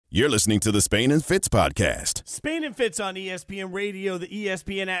You're listening to the Spain and Fitz podcast. Spain and Fitz on ESPN Radio, the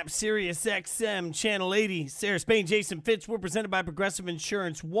ESPN app, Sirius XM, Channel 80. Sarah Spain, Jason Fitz. We're presented by Progressive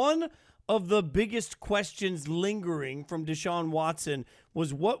Insurance. One of the biggest questions lingering from Deshaun Watson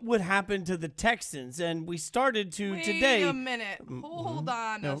was what would happen to the Texans, and we started to today. Wait a minute. Hold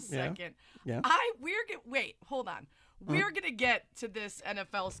on a second. Yeah. Hold on. We're going to get to this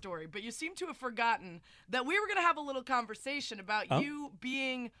NFL story, but you seem to have forgotten that we were going to have a little conversation about you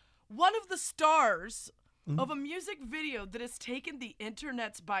being one of the stars of a music video that has taken the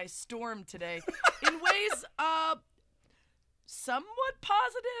internets by storm today in ways somewhat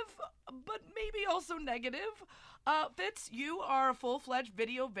positive, but maybe also negative. Fitz, you are a full-fledged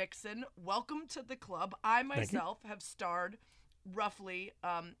video vixen. Welcome to the club. I myself have starred roughly,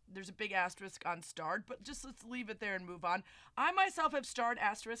 there's a big asterisk on starred, but just let's leave it there and move on. I myself have starred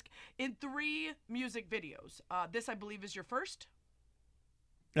asterisk in 3 music videos. This, I believe, is your first?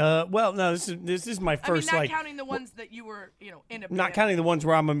 Well, no, this is my first. I mean, not counting the ones that you were, in a band. Not counting the ones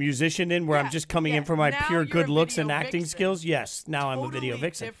where I'm a musician in, where I'm just coming in for my now pure you're good a looks video and acting vixen. skills. Yes, now I'm a video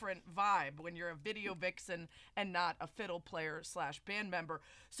vixen. Different vibe when you're a video vixen and not a fiddle player / band member.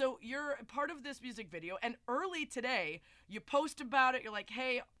 So you're part of this music video, and early today you post about it. You're like,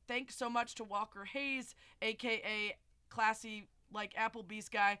 hey, thanks so much to Walker Hayes, aka Classy like Applebee's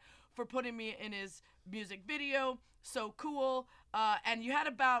guy, for putting me in his music video. So cool. And you had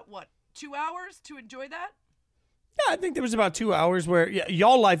about 2 hours to enjoy that? Yeah, I think there was about 2 hours where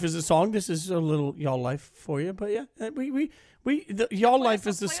Y'all Life is a song. This is a little Y'all Life for you, but yeah, Y'all Life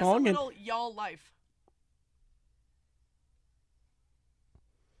is the song. Play us a little Y'all Life.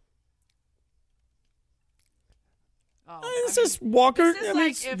 This is Walker.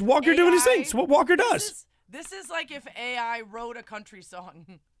 It's Walker doing his thing. It's what Walker does. This is like if AI wrote a country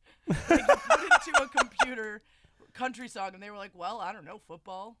song. Like you put it into a computer country song, and they were like, well, I don't know,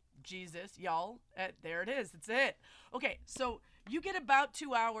 football, Jesus, y'all. There it is. That's it. Okay, so you get about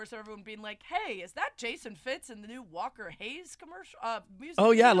 2 hours of everyone being like, hey, is that Jason Fitz in the new Walker Hayes commercial music?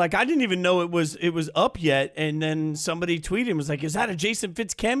 Oh, yeah, video? like I didn't even know it was up yet, and then somebody tweeted and was like, is that a Jason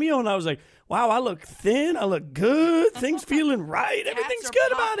Fitz cameo? And I was like, wow, I look thin, I look good, things feeling right, everything's Cats are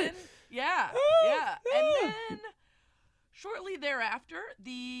good popping. about it. Yeah. And then shortly thereafter,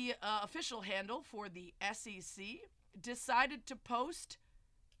 the official handle for the SEC decided to post,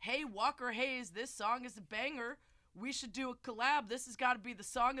 hey, Walker Hayes, this song is a banger. We should do a collab. This has got to be the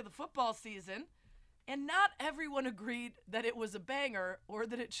song of the football season. And not everyone agreed that it was a banger or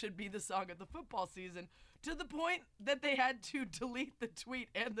that it should be the song of the football season, to the point that they had to delete the tweet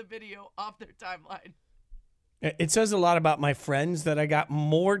and the video off their timeline. It says a lot about my friends that I got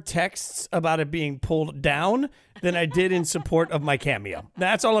more texts about it being pulled down than I did in support of my cameo.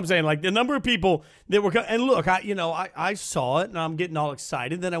 That's all I'm saying. Like the number of people that were, and look, I saw it and I'm getting all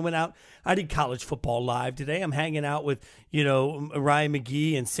excited. Then I went out. I did College Football Live today. I'm hanging out with Ryan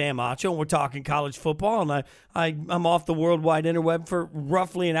McGee and Sam Acho, and we're talking college football. And I'm off the worldwide interweb for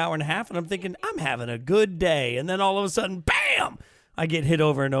roughly an hour and a half, and I'm thinking I'm having a good day. And then all of a sudden, bam! I get hit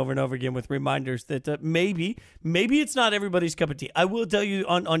over and over and over again with reminders that maybe it's not everybody's cup of tea. I will tell you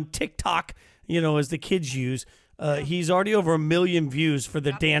on TikTok, as the kids use, he's already over 1 million views for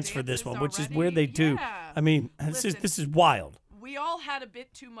the dance for this one, which is where they do. Yeah. I mean, this is wild. We all had a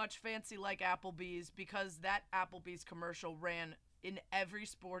bit too much fancy like Applebee's because that Applebee's commercial ran in every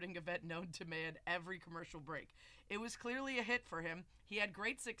sporting event known to man, every commercial break. It was clearly a hit for him. He had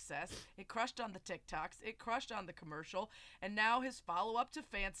great success. It crushed on the TikToks. It crushed on the commercial. And now his follow-up to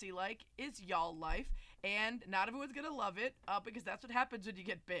Fancy Like is Y'all Life. And not everyone's going to love it because that's what happens when you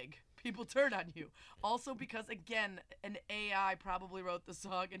get big. People turn on you. Also because, again, an AI probably wrote the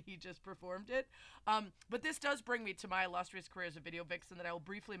song and he just performed it. But this does bring me to my illustrious career as a video vixen that I will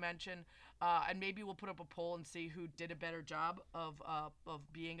briefly mention. And maybe we'll put up a poll and see who did a better job of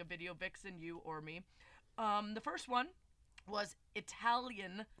being a video vixen, you or me. The first one was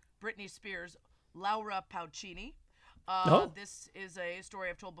Italian Britney Spears, Laura Paucini. This is a story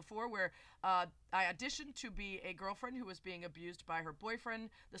I've told before where I auditioned to be a girlfriend who was being abused by her boyfriend.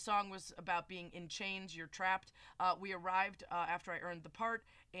 The song was about being in chains, you're trapped. We arrived after I earned the part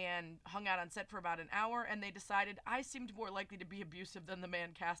and hung out on set for about an hour, and they decided I seemed more likely to be abusive than the man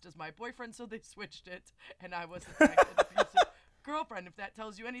cast as my boyfriend, so they switched it, and I was in fact an abusive girlfriend, if that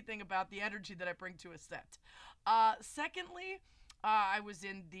tells you anything about the energy that I bring to a set. Secondly, I was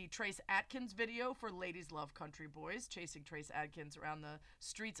in the Trace Adkins video for Ladies Love Country Boys, chasing Trace Adkins around the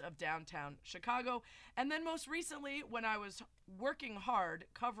streets of downtown Chicago. And then most recently, when I was working hard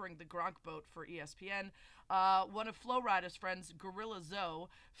covering the Gronk boat for ESPN, one of Flo Rida's friends, Gorilla Zoe,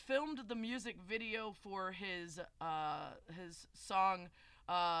 filmed the music video for his song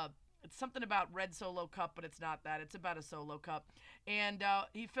It's something about Red Solo Cup, but it's not that. It's about a solo cup. And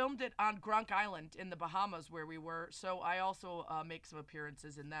he filmed it on Gronk Island in the Bahamas where we were. So I also make some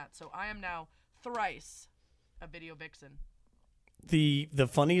appearances in that. So I am now thrice a video vixen. The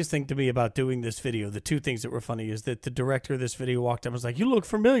funniest thing to me about doing this video, the two things that were funny, is that the director of this video walked up and was like, "You look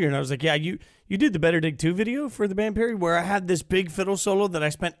familiar." And I was like, "Yeah, you did the Better Dig 2 video for the band period where I had this big fiddle solo that I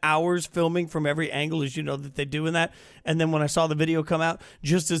spent hours filming from every angle, as you know that they do in that. And then when I saw the video come out,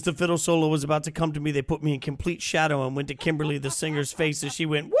 just as the fiddle solo was about to come to me, they put me in complete shadow and went to Kimberly, the singer's face, as she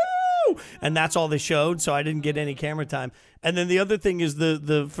went, woo! And that's all they showed, so I didn't get any camera time. And then the other thing is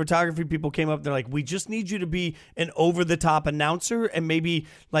the photography people came up, they're like, "We just need you to be an over-the-top announcer, and maybe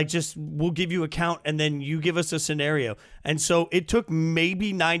like just we'll give you a count and then you give us a scenario." And so it took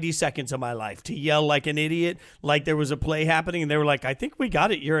maybe 90 seconds of my life to yell like an idiot, like there was a play happening, and they were like, "I think we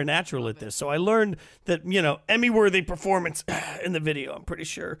got it. You're a natural at this." So I learned that, Emmy-worthy performance in the video. I'm pretty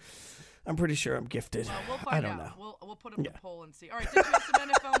sure I'm gifted. Well, we'll find I don't out. know. We'll put up the poll and see. All right, did you have some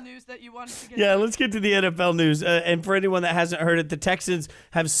NFL news that you wanted to get? Yeah, let's get to the NFL news. And for anyone that hasn't heard it, the Texans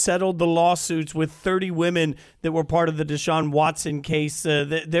have settled the lawsuits with 30 women that were part of the Deshaun Watson case.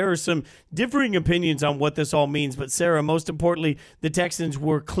 There are some differing opinions on what this all means. But, Sarah, most importantly, the Texans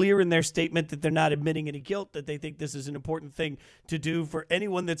were clear in their statement that they're not admitting any guilt, that they think this is an important thing to do for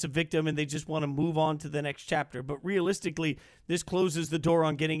anyone that's a victim, and they just want to move on to the next chapter. But realistically, this closes the door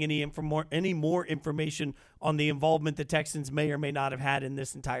on getting any more information on the involvement the Texans may or may not have had in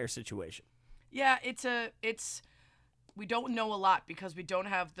this entire situation. Yeah, we don't know a lot because we don't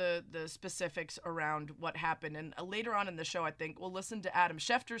have the specifics around what happened. And later on in the show, I think we'll listen to Adam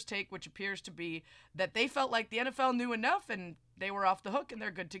Schefter's take, which appears to be that they felt like the NFL knew enough and they were off the hook and they're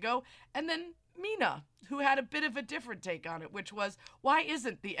good to go. And then Mina, who had a bit of a different take on it, which was, why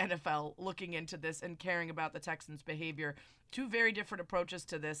isn't the NFL looking into this and caring about the Texans' behavior? Two very different approaches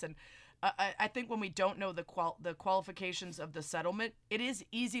to this. And I think when we don't know the qualifications of the settlement, it is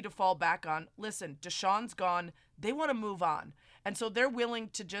easy to fall back on, listen, Deshaun's gone. They want to move on. And so they're willing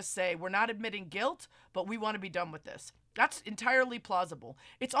to just say, we're not admitting guilt, but we want to be done with this. That's entirely plausible.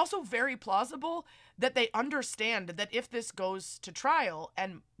 It's also very plausible that they understand that if this goes to trial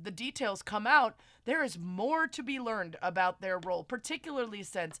and the details come out, there is more to be learned about their role, particularly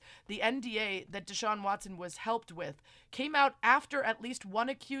since the NDA that Deshaun Watson was helped with came out after at least one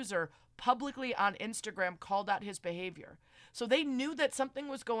accuser publicly on Instagram called out his behavior. So they knew that something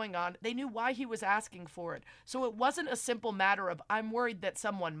was going on. They knew why he was asking for it. So it wasn't a simple matter of, I'm worried that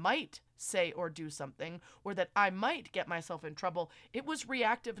someone might say or do something, or that I might get myself in trouble. It was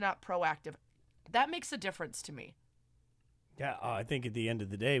reactive, not proactive. That makes a difference to me. Yeah, I think at the end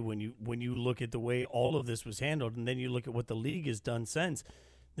of the day, when you look at the way all of this was handled, and then you look at what the league has done since,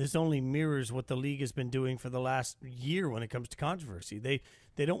 this only mirrors what the league has been doing for the last year when it comes to controversy. They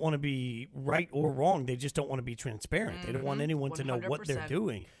don't want to be right or wrong. They just don't want to be transparent. They don't want anyone 100%. To know what they're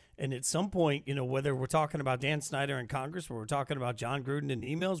doing. And at some point, whether we're talking about Dan Snyder in Congress, where we're talking about John Gruden in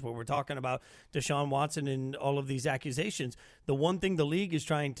emails, where we're talking about Deshaun Watson and all of these accusations, the one thing the league is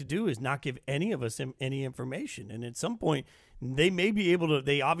trying to do is not give any of us any information. And at some point, they may be able to,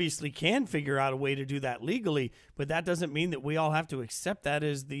 they obviously can figure out a way to do that legally, but that doesn't mean that we all have to accept that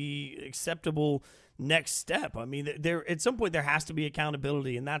as the acceptable next step. I mean, there at some point there has to be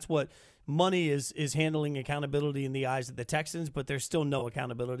accountability, and that's what money is handling accountability in the eyes of the Texans, but there's still no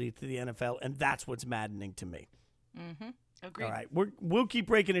accountability to the NFL, and that's what's maddening to me. Mm-hmm. Agreed. All right, we'll keep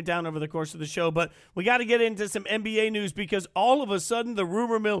breaking it down over the course of the show, but we got to get into some NBA news because all of a sudden the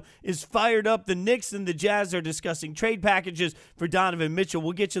rumor mill is fired up. The Knicks and the Jazz are discussing trade packages for Donovan Mitchell.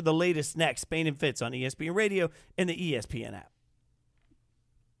 We'll get you the latest next. Spain and Fitz on ESPN Radio and the ESPN app.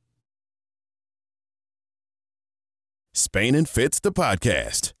 Spain and Fitz, the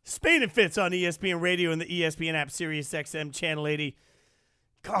podcast. Spain and Fitz on ESPN Radio and the ESPN app, Sirius XM Channel 80.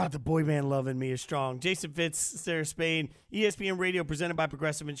 God, the boy band loving me is strong. Jason Fitz, Sarah Spain, ESPN Radio presented by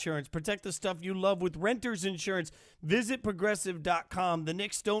Progressive Insurance. Protect the stuff you love with Renters Insurance. Visit Progressive.com. The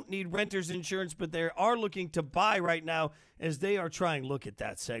Knicks don't need Renters Insurance, but they are looking to buy right now as they are trying, look at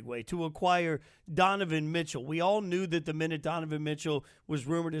that segue, to acquire Donovan Mitchell. We all knew that the minute Donovan Mitchell was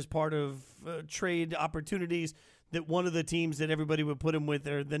rumored as part of trade opportunities, that one of the teams that everybody would put him with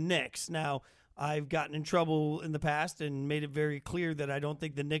are the Knicks. Now, I've gotten in trouble in the past and made it very clear that I don't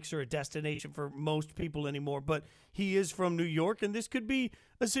think the Knicks are a destination for most people anymore, but he is from New York, and this could be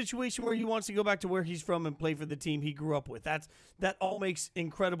a situation where he wants to go back to where he's from and play for the team he grew up with. That all makes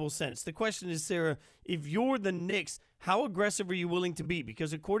incredible sense. The question is, Sarah, if you're the Knicks, how aggressive are you willing to be?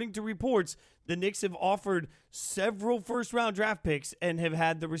 Because according to reports, the Knicks have offered several first-round draft picks and have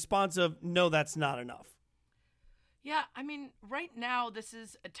had the response of, no, that's not enough. Yeah, I mean, right now, this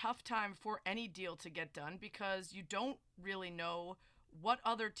is a tough time for any deal to get done because you don't really know what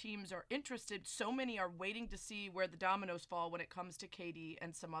other teams are interested. So many are waiting to see where the dominoes fall when it comes to KD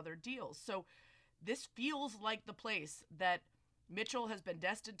and some other deals. So this feels like the place that Mitchell has been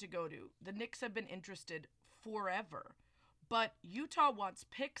destined to go to. The Knicks have been interested forever. But Utah wants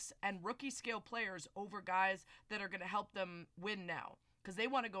picks and rookie scale players over guys that are going to help them win now because they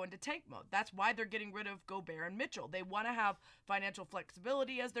want to go into tank mode. That's why they're getting rid of Gobert and Mitchell. They want to have financial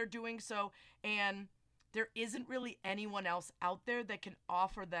flexibility as they're doing so, and there isn't really anyone else out there that can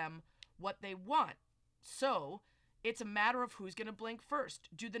offer them what they want. So it's a matter of who's going to blink first.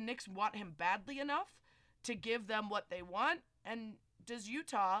 Do the Knicks want him badly enough to give them what they want? And does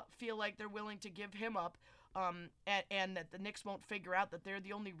Utah feel like they're willing to give him up and that the Knicks won't figure out that they're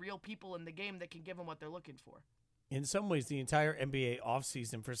the only real people in the game that can give them what they're looking for? In some ways, the entire NBA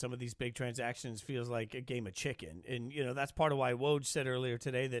offseason for some of these big transactions feels like a game of chicken. And, that's part of why Woj said earlier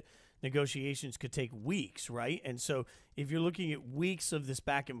today that negotiations could take weeks, right? And so if you're looking at weeks of this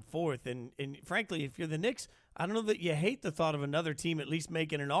back and forth, and frankly, if you're the Knicks, I don't know that you hate the thought of another team at least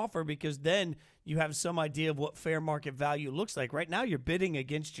making an offer because then you have some idea of what fair market value looks like. Right now, you're bidding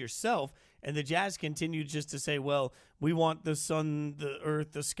against yourself. And the Jazz continue just to say, well, we want the sun, the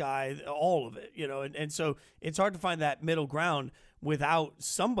earth, the sky, all of it, and so it's hard to find that middle ground without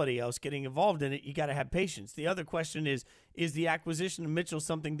somebody else getting involved in it. You got to have patience. The other question is the acquisition of Mitchell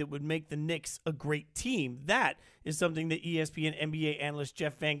something that would make the Knicks a great team? That is something that ESPN NBA analyst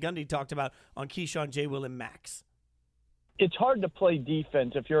Jeff Van Gundy talked about on Keyshawn, J. Will, and Max. It's hard to play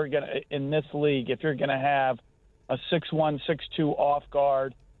defense if you're going to, in this league, if you're going to have a 6'1", 6'2" off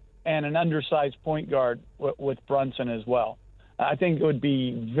guard and an undersized point guard with Brunson as well. I think it would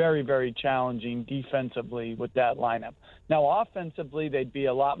be very, very challenging defensively with that lineup. Now, offensively, they'd be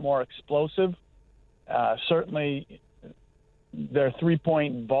a lot more explosive. Certainly, their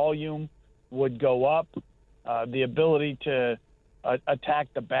three-point volume would go up. The ability to attack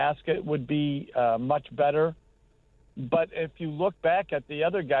the basket would be much better. But if you look back at the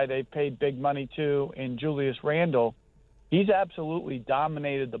other guy they paid big money to in Julius Randle, he's absolutely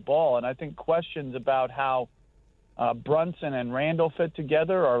dominated the ball. And I think questions about how Brunson and Randle fit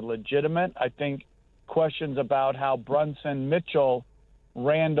together are legitimate. I think questions about how Brunson, Mitchell,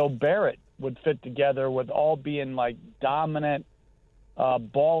 Randle, Barrett would fit together with all being like dominant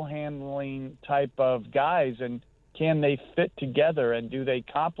ball handling type of guys, and can they fit together and do they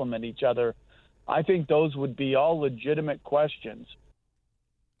complement each other? I think those would be all legitimate questions.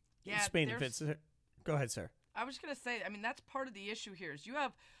 Yeah, Spain and Fitz. Go ahead, sir. I was going to say, I mean, that's part of the issue here is you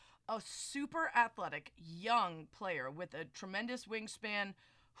have a super athletic young player with a tremendous wingspan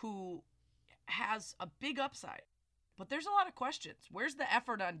who has a big upside. But there's a lot of questions. Where's the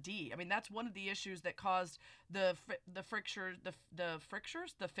effort on D? I mean, that's one of the issues that caused the fissures,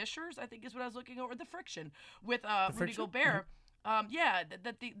 I think is what I was looking over, the friction with Rudy Gobert.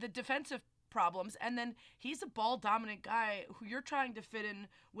 Mm-hmm. The defensive problems, and then he's a ball dominant guy who you're trying to fit in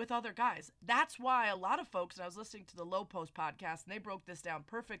with other guys. That's why a lot of folks, and I was listening to the Low Post podcast and they broke this down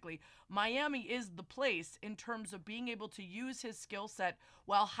perfectly, Miami is the place in terms of being able to use his skill set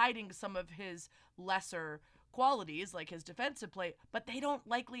while hiding some of his lesser qualities like his defensive play, but they don't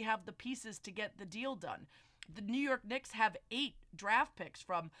likely have the pieces to get the deal done. The New York Knicks have 8 draft picks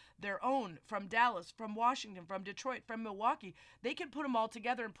from their own, from Dallas, from Washington, from Detroit, from Milwaukee. They can put them all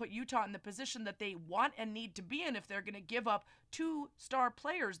together and put Utah in the position that they want and need to be in if they're going to give up 2 star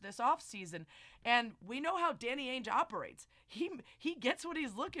players this offseason. And we know how Danny Ainge operates. He gets what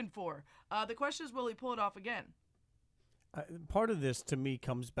he's looking for. The question is, will he pull it off again? Part of this, to me,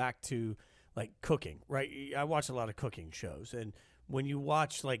 comes back to, like, cooking, right? I watch a lot of cooking shows, and when you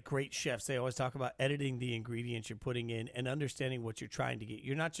watch like great chefs, they always talk about editing the ingredients you're putting in and understanding what you're trying to get.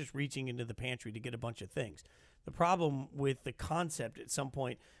 You're not just reaching into the pantry to get a bunch of things. The problem with the concept at some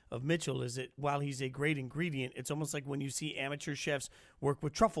point of Mitchell is that while he's a great ingredient, it's almost like when you see amateur chefs work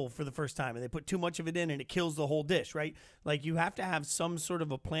with truffle for the first time and they put too much of it in and it kills the whole dish, right? Like you have to have some sort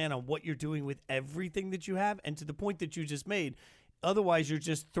of a plan on what you're doing with everything that you have. And to the point that you just made, otherwise, you're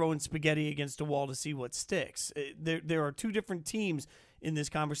just throwing spaghetti against a wall to see what sticks. There are 2 different teams in this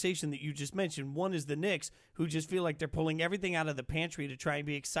conversation that you just mentioned. One is the Knicks, who just feel like they're pulling everything out of the pantry to try and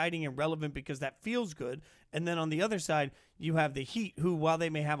be exciting and relevant because that feels good. And then on the other side, you have the Heat, who, while they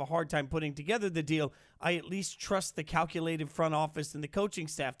may have a hard time putting together the deal, I at least trust the calculated front office and the coaching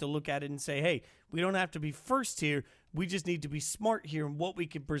staff to look at it and say, hey, we don't have to be first here. We just need to be smart here in what we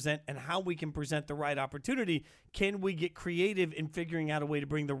can present and how we can present the right opportunity. Can we get creative in figuring out a way to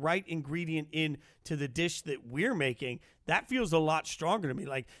bring the right ingredient in to the dish that we're making That feels a lot stronger to me.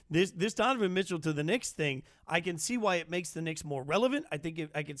 Like this Donovan Mitchell to the Knicks thing, I can see why it makes the Knicks more relevant. I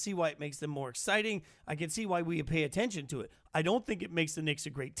can see why it makes them more exciting. I can see why we pay attention to it. I don't think it makes the Knicks a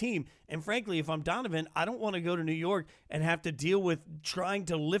great team. And frankly, if I'm Donovan, I don't want to go to New York and have to deal with trying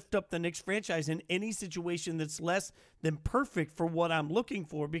to lift up the Knicks franchise in any situation that's less than perfect for what I'm looking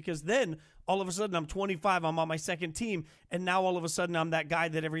for, because then all of a sudden I'm 25, I'm on my second team, and now all of a sudden I'm that guy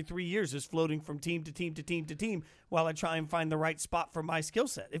that every 3 years is floating from team to team to team to team while I try and find the right spot for my skill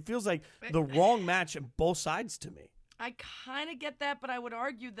set. It feels like the wrong match on both sides to me. I kind of get that, but I would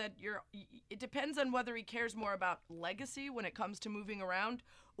argue that it depends on whether he cares more about legacy when it comes to moving around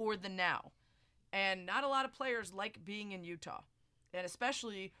or the now. And not a lot of players like being in Utah, and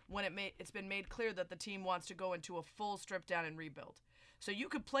especially when it's been made clear that the team wants to go into a full strip down and rebuild. So you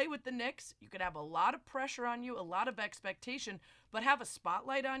could play with the Knicks, you could have a lot of pressure on you, a lot of expectation, but have a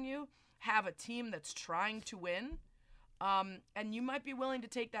spotlight on you, have a team that's trying to win, and you might be willing to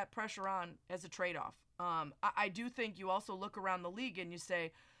take that pressure on as a trade-off. I do think you also look around the league and you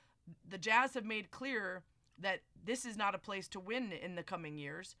say the Jazz have made clear that this is not a place to win in the coming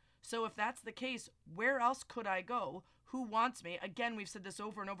years. So if that's the case, where else could I go? Who wants me? Again, we've said this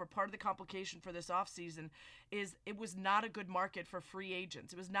over and over. Part of the complication for this offseason is it was not a good market for free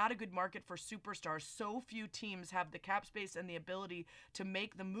agents. It was not a good market for superstars. So few teams have the cap space and the ability to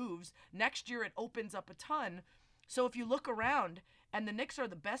make the moves. Next year, it opens up a ton. So if you look around and the Knicks are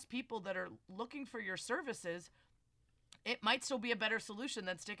the best people that are looking for your services, it might still be a better solution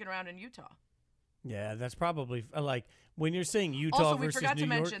than sticking around in Utah. Yeah, that's probably like when you're saying Utah also, versus we forgot New to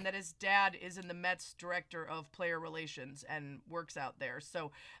York. mention that his dad is in the Mets director of player relations and works out there.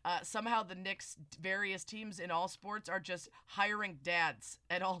 So somehow the Knicks, various teams in all sports, are just hiring dads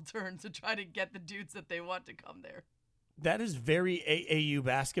at all turns to try to get the dudes that they want to come there. That is very AAU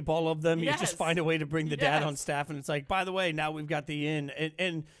basketball of them. Yes. You just find a way to bring the dad on staff, and it's like, by the way, now we've got the in.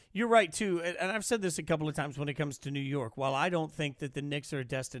 And you're right, too. And I've said this a couple of times when it comes to New York. While I don't think that the Knicks are a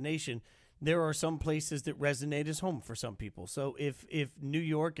destination, there are some places that resonate as home for some people. So if New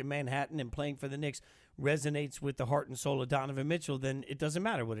York and Manhattan and playing for the Knicks resonates with the heart and soul of Donovan Mitchell, then it doesn't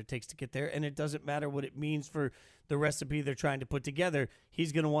matter what it takes to get there, and it doesn't matter what it means for the recipe they're trying to put together.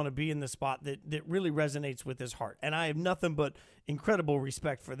 He's going to want to be in the spot that really resonates with his heart, and I have nothing but incredible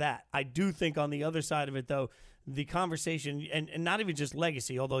respect for that. I do think on the other side of it, though, the conversation, and not even just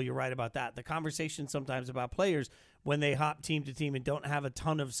legacy, although you're right about that, the conversation sometimes about players when they hop team to team and don't have a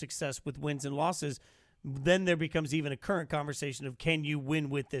ton of success with wins and losses, then there becomes even a current conversation of, can you win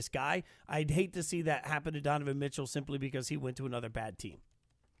with this guy? I'd hate to see that happen to Donovan Mitchell simply because he went to another bad team.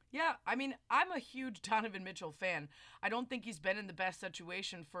 Yeah, I mean, I'm a huge Donovan Mitchell fan. I don't think he's been in the best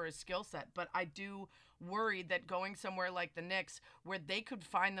situation for his skill set, but I do worry that going somewhere like the Knicks, where they could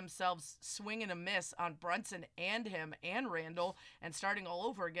find themselves swing and a miss on Brunson and him and Randall and starting all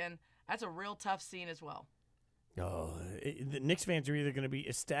over again, that's a real tough scene as well. Oh, the Knicks fans are either going to be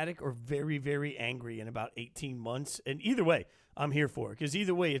ecstatic or very, very angry in about 18 months. And either way, I'm here for it, because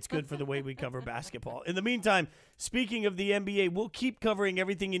either way, it's good for the way we cover basketball. In the meantime, speaking of the NBA, we'll keep covering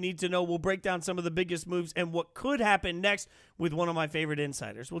everything you need to know. We'll break down some of the biggest moves and what could happen next with one of my favorite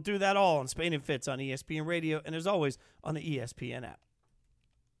insiders. We'll do that all on Spain and Fitz on ESPN Radio and, as always, on the ESPN app.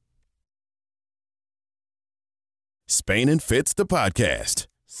 Spain and Fitz, the podcast.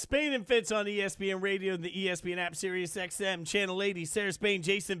 Spain and Fitz on ESPN Radio and the ESPN app, Sirius XM, Channel 80, Sarah Spain,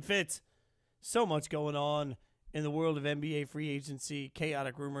 Jason Fitz. So much going on in the world of NBA free agency,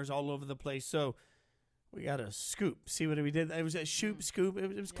 chaotic rumors all over the place. So we got a scoop. See what we did? It was a scoop.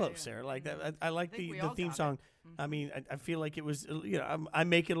 It was close, Sarah. Like that. I like the theme song. I mean, I feel like it was, I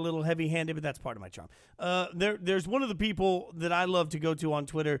make it a little heavy-handed, but that's part of my charm. There's one of the people that I love to go to on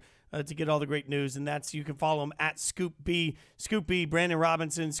Twitter to get all the great news, and that's, you can follow him at Scoop B, Brandon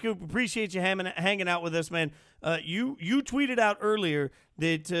Robinson. Scoop, appreciate you hanging out with us, man. You tweeted out earlier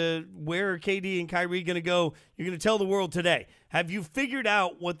that where are KD and Kyrie going to go? You're going to tell the world today. Have you figured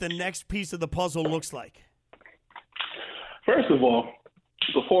out what the next piece of the puzzle looks like? First of all,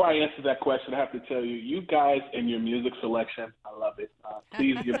 before I answer that question, I have to tell you, you guys and your music selection, I love it.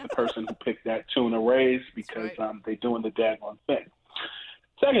 Please give the person who picked that tune a raise, because they're doing the daggone thing.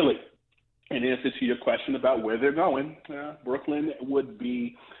 Secondly, in answer to your question about where they're going, Brooklyn would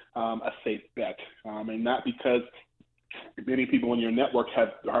be a safe bet, and not because many people in your network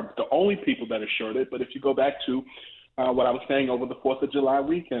are the only people that assured it, but if you go back to what I was saying over the 4th of July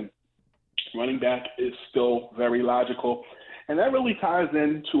weekend, running back is still very logical. And that really ties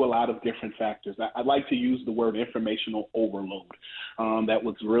into a lot of different factors. I'd like to use the word informational overload. That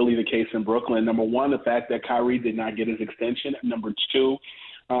was really the case in Brooklyn. Number one, the fact that Kyrie did not get his extension. Number two,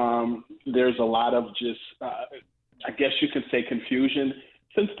 there's a lot of just I guess you can say, confusion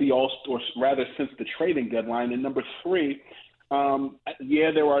since since the trading deadline. And number three,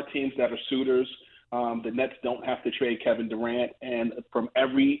 there are teams that are suitors. The Nets don't have to trade Kevin Durant. And from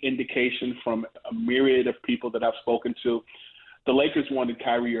every indication from a myriad of people that I've spoken to, the Lakers wanted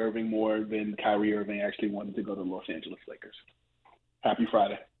Kyrie Irving more than Kyrie Irving actually wanted to go to the Los Angeles Lakers. Happy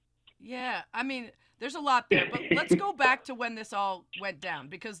Friday. Yeah, I mean, there's a lot there, but let's go back to when this all went down,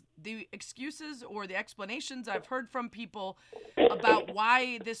 because the excuses or the explanations I've heard from people about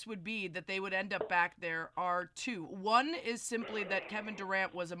why this would be that they would end up back there are two. One is simply that Kevin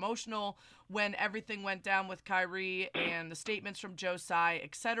Durant was emotional when everything went down with Kyrie and the statements from Joe Tsai,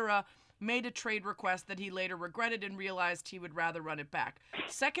 etc., made a trade request that he later regretted and realized he would rather run it back.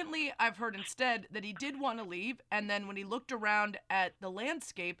 Secondly, I've heard instead that he did want to leave, and then when he looked around at the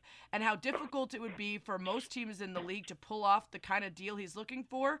landscape and how difficult it would be for most teams in the league to pull off the kind of deal he's looking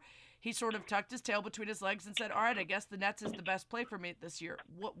for, he sort of tucked his tail between his legs and said, all right, I guess the Nets is the best play for me this year.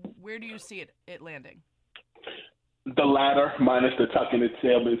 Where do you see it landing? The latter, minus the tucking its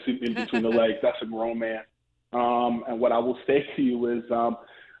tail in between the legs. That's a grown man. And what I will say to you is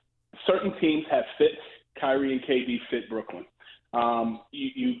certain teams have fits. Kyrie and KD fit Brooklyn.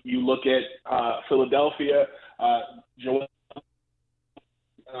 You look at Philadelphia, Joel.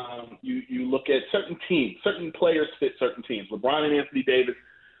 You look at certain teams. Certain players fit certain teams. LeBron and Anthony Davis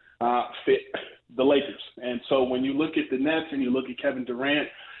fit the Lakers. And so when you look at the Nets and you look at Kevin Durant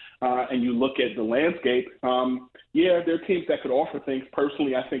and you look at the landscape, there are teams that could offer things.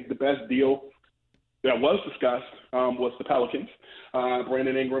 Personally, I think the best deal that was discussed was the Pelicans.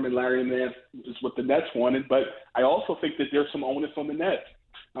 Brandon Ingram and Larry Nance is what the Nets wanted. But I also think that there's some onus on the Nets.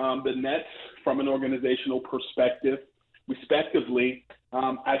 The Nets, from an organizational perspective, respectively,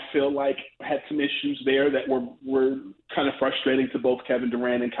 I feel like had some issues there that were kind of frustrating to both Kevin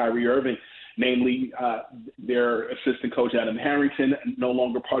Durant and Kyrie Irving, namely their assistant coach, Adam Harrington, no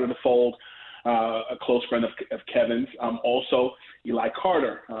longer part of the fold, a close friend of Kevin's. Also, Eli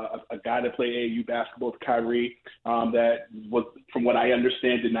Carter, a guy that played AAU basketball with Kyrie, that was, from what I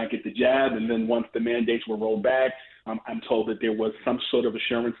understand, did not get the jab. And then once the mandates were rolled back, I'm told that there was some sort of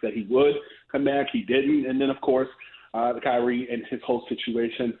assurance that he would come back. He didn't. And then, of course, Kyrie and his whole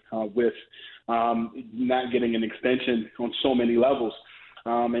situation with not getting an extension on so many levels.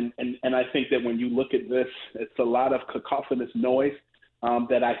 And I think that when you look at this, it's a lot of cacophonous noise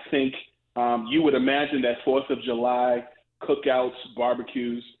that I think you would imagine that 4th of July cookouts,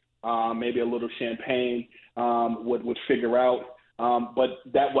 barbecues, maybe a little champagne would figure out. But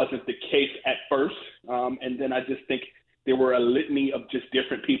that wasn't the case at first. And then I just think there were a litany of just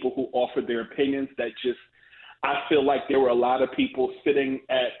different people who offered their opinions that just, I feel like there were a lot of people sitting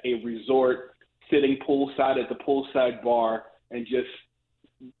at a resort, sitting poolside at the poolside bar and just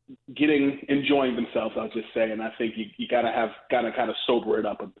enjoying themselves, I'll just say. And I think you gotta kind of sober it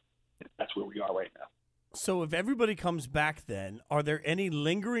up. That's where we are right now. So if everybody comes back then, are there any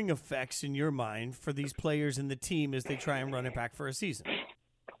lingering effects in your mind for these players and the team as they try and run it back for a season?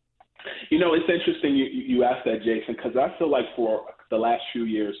 You know, it's interesting you asked that, Jason, because I feel like for the last few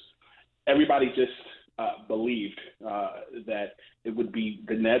years, everybody just believed that it would be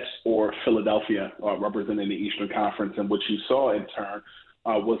the Nets or Philadelphia representing the Eastern Conference, and what you saw in turn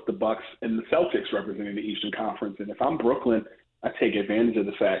was the Bucks and the Celtics representing the Eastern Conference. And if I'm Brooklyn, I take advantage of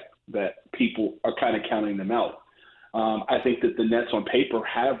the fact that people are kind of counting them out. I think that the Nets on paper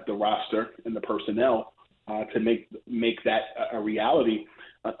have the roster and the personnel to make that a reality.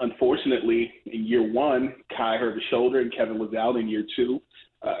 Unfortunately, in year one, Kai hurt his shoulder and Kevin was out. In year two,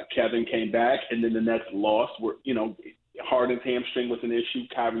 Kevin came back, and then the Nets lost. Harden's hamstring was an issue.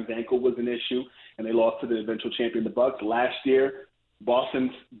 Kyrie's ankle was an issue, and they lost to the eventual champion, the Bucks. Last year,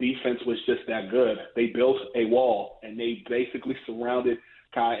 Boston's defense was just that good. They built a wall, and they basically surrounded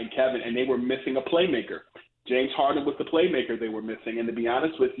Kai and Kevin, and they were missing a playmaker. James Harden was the playmaker they were missing. And to be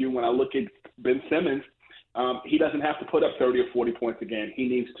honest with you, when I look at Ben Simmons, he doesn't have to put up 30 or 40 points again. He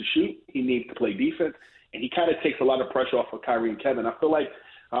needs to shoot. He needs to play defense. And he kind of takes a lot of pressure off of Kyrie and Kevin. I feel like,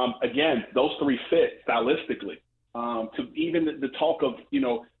 again, those three fit stylistically. To even the talk of,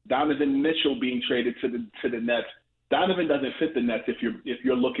 Donovan Mitchell being traded to the Nets, Donovan doesn't fit the Nets if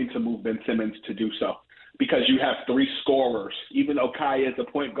you're looking to move Ben Simmons to do so, because you have three scorers. Even though Kai is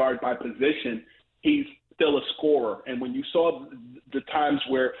a point guard by position, he's still a scorer. And when you saw the times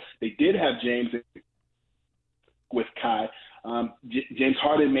where they did have James with Kai, James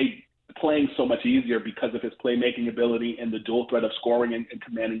Harden made playing so much easier because of his playmaking ability and the dual threat of scoring and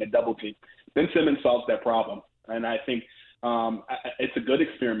commanding a double team. Ben Simmons solves that problem. And I think it's a good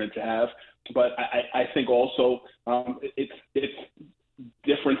experiment to have. But I think also it's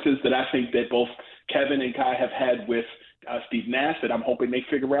differences that I think that both Kevin and Kai have had with Steve Nash that I'm hoping they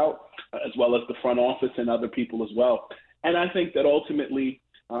figure out, as well as the front office and other people as well. And I think that ultimately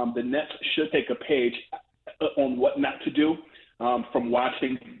the Nets should take a page on what not to do from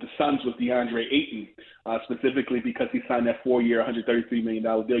watching the Suns with DeAndre Ayton, specifically because he signed that 4-year, $133 million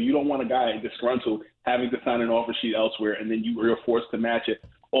deal. You don't want a guy disgruntled having to sign an offer sheet elsewhere, and then you're forced to match it,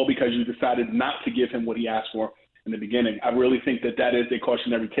 all because you decided not to give him what he asked for in the beginning. I really think that is a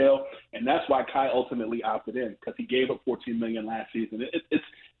cautionary tale, and that's why Kai ultimately opted in, because he gave up $14 million last season. It's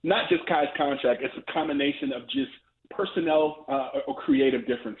not just Kai's contract; it's a combination of just personnel or creative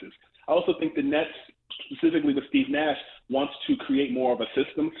differences. I also think the Nets, specifically with Steve Nash, wants to create more of a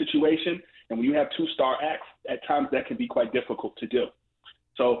system situation, and when you have two star acts, at times that can be quite difficult to do.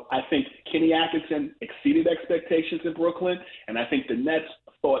 So I think Kenny Atkinson exceeded expectations in Brooklyn, and I think the Nets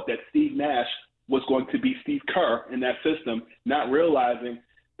thought that Steve Nash was going to be Steve Kerr in that system, not realizing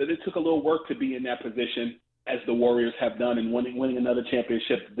that it took a little work to be in that position, as the Warriors have done in winning another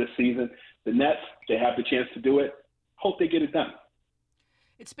championship this season. The Nets, they have the chance to do it. Hope they get it done.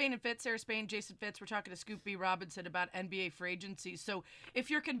 It's Spain and Fitz, Sarah Spain, Jason Fitz. We're talking to Scoop B. Robinson about NBA free agency. So if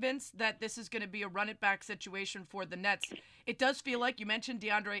you're convinced that this is going to be a run-it-back situation for the Nets, it does feel like, you mentioned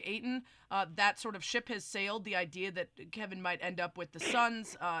DeAndre Ayton, that sort of ship has sailed, the idea that Kevin might end up with the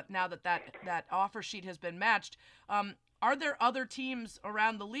Suns now that offer sheet has been matched. Are there other teams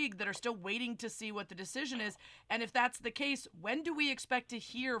around the league that are still waiting to see what the decision is? And if that's the case, when do we expect to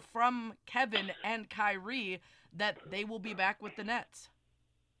hear from Kevin and Kyrie that they will be back with the Nets?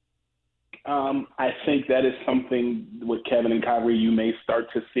 I think that is something with Kevin and Kyrie you may start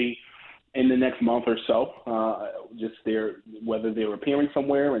to see in the next month or so. Whether they're appearing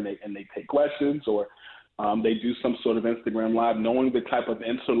somewhere and they take questions, or they do some sort of Instagram Live. Knowing the type of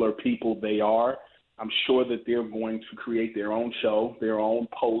insular people they are, I'm sure that they're going to create their own show, their own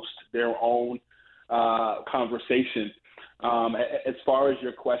post, their own conversation. As far as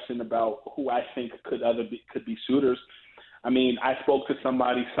your question about who I think could be suitors, I mean, I spoke to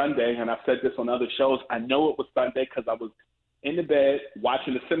somebody Sunday, and I've said this on other shows. I know it was Sunday because I was in the bed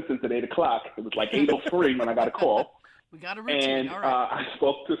watching The Simpsons at 8 o'clock. It was like 8:03 when I got a call. We got a routine. And all right. I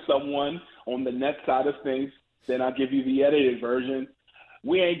spoke to someone on the net side of things. Then I'll give you the edited version.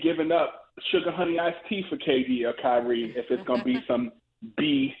 We ain't giving up sugar honey iced tea for KD or Kyrie if it's going to be some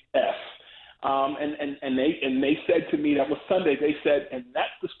BS. And they said to me, that was Sunday, they said, and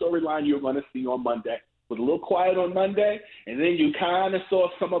that's the storyline you're going to see on Monday. It was a little quiet on Monday, and then you kind of saw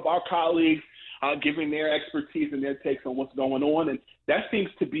some of our colleagues giving their expertise and their takes on what's going on, and that seems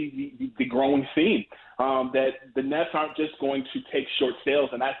to be the growing theme, that the Nets aren't just going to take short sales.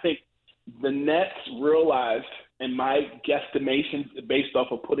 And I think the Nets realized, in my guesstimation, based off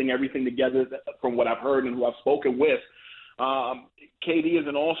of putting everything together from what I've heard and who I've spoken with, KD is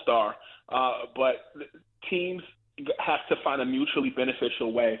an all-star, but teams have to find a mutually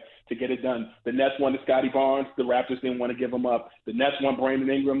beneficial way to get it done. The Nets wanted Scotty Barnes. The Raptors didn't want to give him up. The Nets want Brandon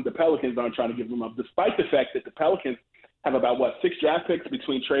Ingram. The Pelicans aren't trying to give him up, despite the fact that the Pelicans have about, 6 draft picks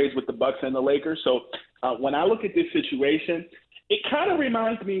between trades with the Bucks and the Lakers. So when I look at this situation, it kind of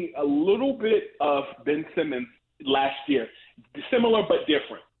reminds me a little bit of Ben Simmons last year. Similar but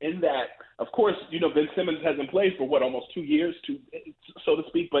different in that, of course, Ben Simmons hasn't played for, almost 2 years, so to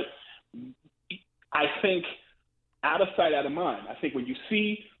speak. But I think out of sight, out of mind. I think when you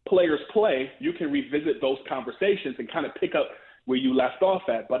see players play, you can revisit those conversations and kind of pick up where you left off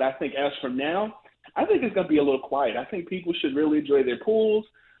at. But I think as for now, I think it's going to be a little quiet. I think people should really enjoy their pools,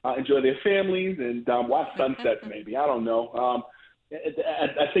 enjoy their families, and watch sunsets maybe. I don't know.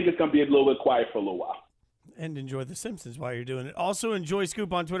 I think it's going to be a little bit quiet for a little while. And enjoy The Simpsons while you're doing it. Also enjoy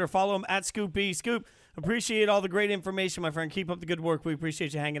Scoop on Twitter. Follow him at Scoop B. Scoop, appreciate all the great information, my friend. Keep up the good work. We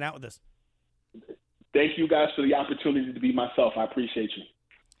appreciate you hanging out with us. Thank you guys for the opportunity to be myself. I appreciate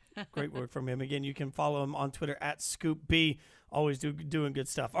you. Great work from him. Again, you can follow him on Twitter at Scoop B. Always doing good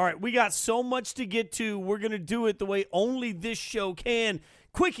stuff. All right, we got so much to get to. We're going to do it the way only this show can.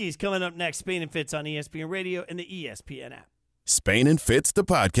 Quickies coming up next. Spain and Fitz on ESPN Radio and the ESPN app. Spain and Fitz, the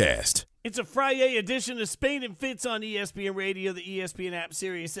podcast. It's a Friday edition of Spain and Fitz on ESPN Radio, the ESPN app,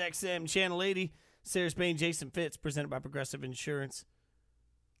 Sirius XM, Channel 80. Sarah Spain, Jason Fitz, presented by Progressive Insurance.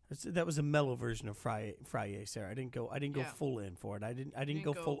 That was a mellow version of Friday, Sarah. I didn't go full in for it. I didn't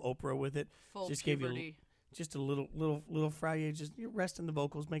go full Oprah with it. Full just puberty. gave you just a little Friday. Just you're resting the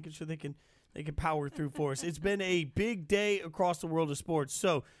vocals, making sure they can power through for us. It's been a big day across the world of sports.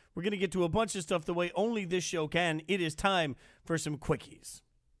 So we're gonna get to a bunch of stuff the way only this show can. It is time for some quickies.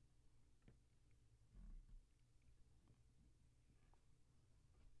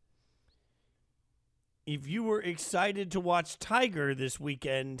 If you were excited to watch Tiger this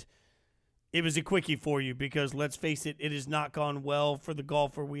weekend, it was a quickie for you because, let's face it, it has not gone well for the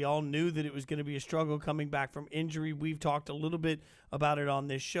golfer. We all knew that it was going to be a struggle coming back from injury. We've talked a little bit about it on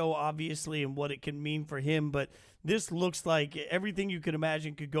this show, obviously, and what it can mean for him. But this looks like everything you could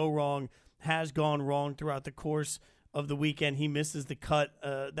imagine could go wrong has gone wrong throughout the course of the weekend. He misses the cut.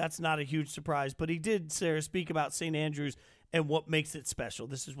 That's not a huge surprise. But he did, Sarah, speak about St. Andrews and what makes it special.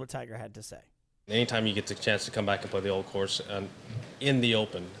 This is what Tiger had to say. Anytime you get the chance to come back and play the Old Course in the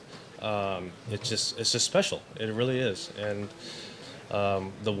Open, it's just special. It really is. And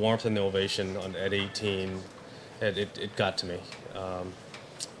the warmth and the ovation at 18, it got to me.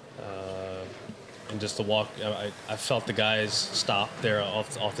 And just the walk, I felt the guys stop there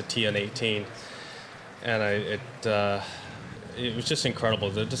off the tee on 18, and it was just incredible.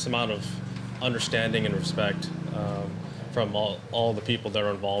 This amount of understanding and respect from all the people that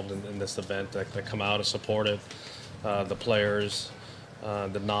are involved in this event that come out and support it, the players.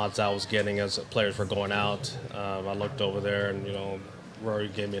 The nods I was getting as players were going out. I looked over there, and Rory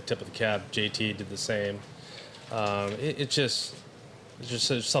gave me a tip of the cap. JT did the same. It's just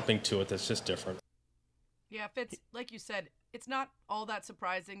there's something to it that's just different. Yeah, Fitz, like you said, it's not all that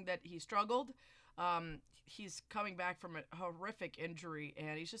surprising that he struggled. He's coming back from a horrific injury,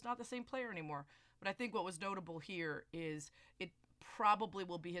 and he's just not the same player anymore. But I think what was notable here is it probably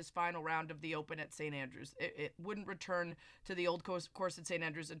will be his final round of the Open at St. Andrews. It wouldn't return to the Old Course at St.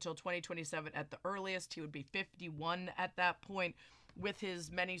 Andrews until 2027 at the earliest. He would be 51 at that point. With his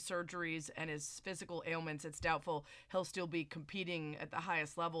many surgeries and his physical ailments, it's doubtful he'll still be competing at the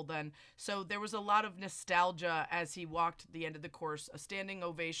highest level then. So there was a lot of nostalgia as he walked the end of the course, a standing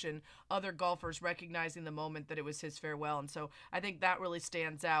ovation, other golfers recognizing the moment that it was his farewell. And so I think that really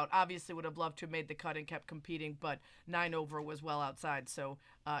stands out. Obviously would have loved to have made the cut and kept competing, but 9 over was well outside. So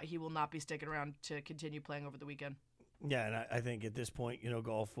he will not be sticking around to continue playing over the weekend. Yeah, and I think at this point,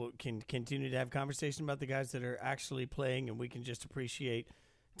 golf can continue to have conversation about the guys that are actually playing, and we can just appreciate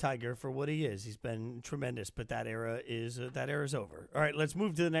Tiger for what he is. He's been tremendous, but that era is over. All right, let's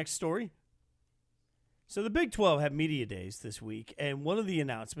move to the next story. So the Big 12 had media days this week, and one of the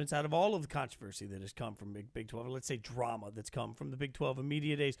announcements out of all of the controversy that has come from Big 12, or let's say drama that's come from the Big 12 and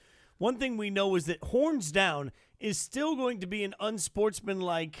media days, one thing we know is that horns down is still going to be an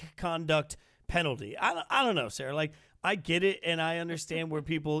unsportsmanlike conduct penalty. I don't know, Sarah. Like, I get it, and I understand where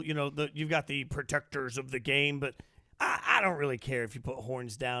people, you've got the protectors of the game, but I don't really care if you put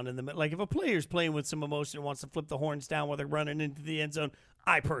horns down in the middle. Like, if a player's playing with some emotion and wants to flip the horns down while they're running into the end zone,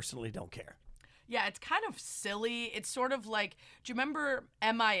 I personally don't care. Yeah, it's kind of silly. It's sort of like, do you remember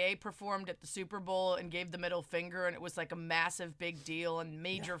MIA performed at the Super Bowl and gave the middle finger, and it was like a massive big deal and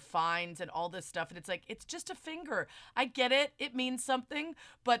major fines and all this stuff? And it's like, it's just a finger. I get it. It means something.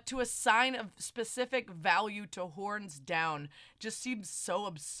 But to assign a specific value to horns down just seems so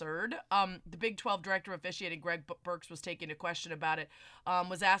absurd. The Big 12 director of officiating, Greg Burks, was taking a question about it,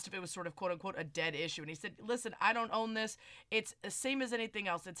 was asked if it was sort of, quote unquote, a dead issue. And he said, listen, I don't own this. It's the same as anything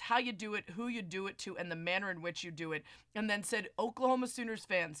else. It's how you do it, who you do it to, and the manner in which you do it. And then said, Oklahoma Sooners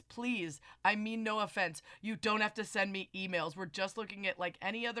fans, please, I mean no offense, you don't have to send me emails. We're just looking at like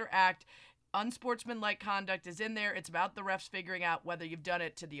any other act. Unsportsmanlike conduct is in there. It's about the refs figuring out whether you've done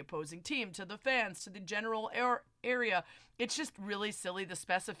it to the opposing team, to the fans, to the general area. It's just really silly, the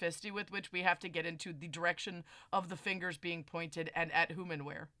specificity with which we have to get into the direction of the fingers being pointed and at whom and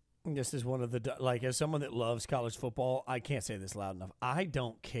where. This is one of the, as someone that loves college football, I can't say this loud enough. I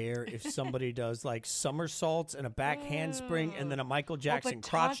don't care if somebody does like somersaults and a back handspring and then a Michael Jackson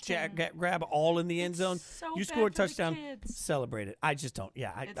crotch grab all in the end zone. So you score a touchdown, celebrate it. I just don't.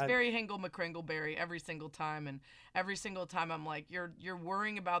 Yeah, it's very Hingle McCringleberry every single time, and every single time I'm like, you're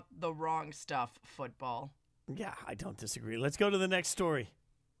worrying about the wrong stuff, football. Yeah, I don't disagree. Let's go to the next story.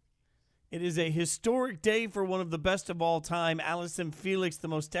 It is a historic day for one of the best of all time. Allison Felix, the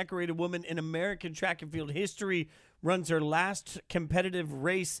most decorated woman in American track and field history, runs her last competitive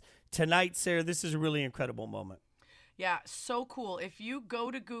race tonight. Sarah, this is a really incredible moment. Yeah, so cool. If you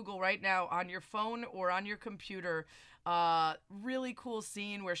go to Google right now on your phone or on your computer, really cool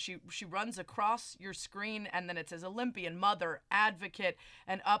scene where she runs across your screen, and then it says Olympian, mother, advocate,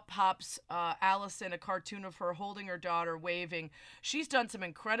 and up pops Allison, a cartoon of her holding her daughter, waving. She's done some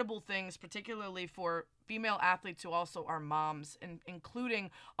incredible things, particularly for female athletes who also are moms,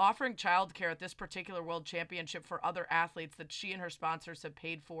 including offering childcare at this particular World Championship for other athletes that she and her sponsors have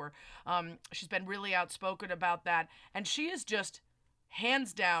paid for. She's been really outspoken about that, and she is just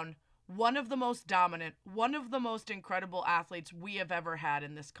hands down one of the most dominant, one of the most incredible athletes we have ever had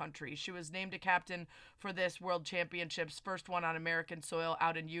in this country. She was named a captain for this World Championships, first one on American soil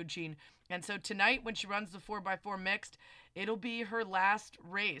out in Eugene. And so tonight, when she runs the 4x4 mixed, it'll be her last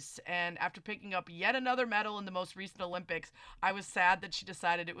race. And after picking up yet another medal in the most recent Olympics, I was sad that she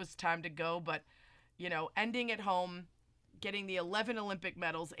decided it was time to go. But, you know, ending at home, getting the 11 Olympic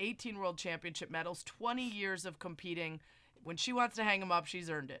medals, 18 World Championship medals, 20 years of competing. When she wants to hang them up, she's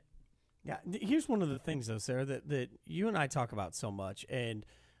earned it. Yeah, here's one of the things, though, Sarah, that you and I talk about so much, and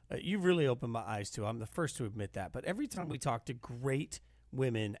you've really opened my eyes to. I'm the first to admit that. But every time we talk to great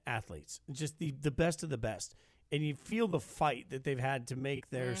women athletes, just the best of the best, and you feel the fight that they've had to make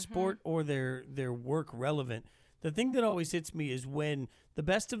their sport or their work relevant, the thing that always hits me is when the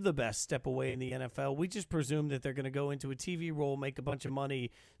best of the best step away in the NFL, we just presume that they're going to go into a TV role, make a bunch of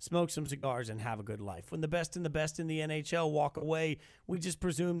money, smoke some cigars, and have a good life. When the best and the best in the NHL walk away, we just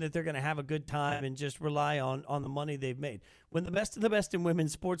presume that they're going to have a good time and just rely on the money they've made. When the best of the best in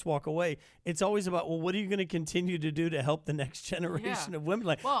women's sports walk away, it's always about, well, what are you going to continue to do to help the next generation of women?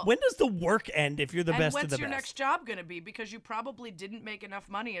 Like, when does the work end if you're the best of the best? And what's your next job going to be? Because you probably didn't make enough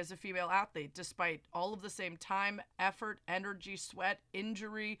money as a female athlete, despite all of the same time, effort, energy, sweat,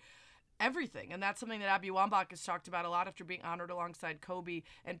 injury, everything. And that's something that Abby Wambach has talked about a lot after being honored alongside Kobe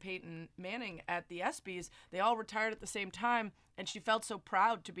and Peyton Manning at the ESPYs. They all retired at the same time, and she felt so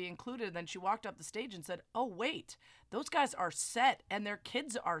proud to be included. And then she walked up the stage and said, oh, wait, those guys are set, and their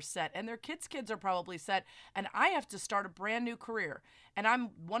kids are set, and their kids' kids are probably set, and I have to start a brand new career. And I'm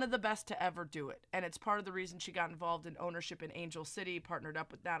one of the best to ever do it. And it's part of the reason she got involved in ownership in Angel City, partnered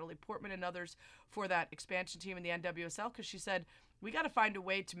up with Natalie Portman and others for that expansion team in the NWSL, because she said, we got to find a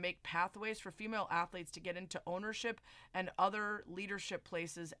way to make pathways for female athletes to get into ownership and other leadership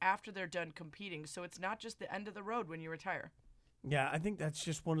places after they're done competing. So it's not just the end of the road when you retire. Yeah, I think that's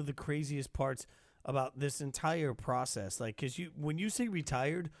just one of the craziest parts about this entire process. Like, because when you say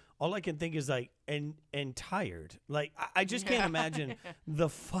retired, all I can think is like, and tired. Like, I just can't imagine the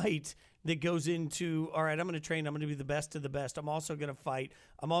fight that goes into, all right, I'm going to train, I'm going to be the best of the best. I'm also going to fight.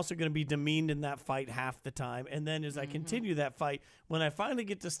 I'm also going to be demeaned in that fight half the time. And then as I continue that fight, when I finally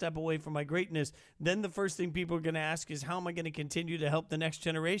get to step away from my greatness, then the first thing people are going to ask is, how am I going to continue to help the next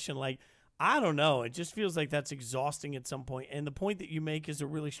generation? Like, I don't know. It just feels like that's exhausting at some point. And the point that you make is a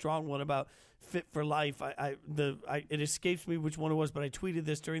really strong one about fit for life. It escapes me which one it was, but I tweeted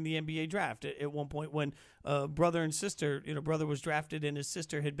this during the NBA draft at one point when brother and sister, brother was drafted and his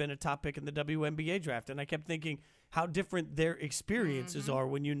sister had been a top pick in the WNBA draft. And I kept thinking how different their experiences are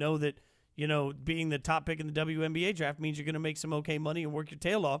when you know that, being the top pick in the WNBA draft means you're going to make some okay money and work your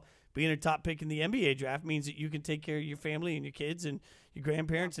tail off. Being a top pick in the NBA draft means that you can take care of your family and your kids and your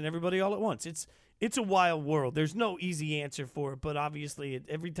grandparents and everybody all at once. It's a wild world. There's no easy answer for it, but obviously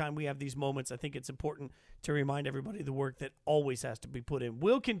every time we have these moments, I think it's important to remind everybody the work that always has to be put in.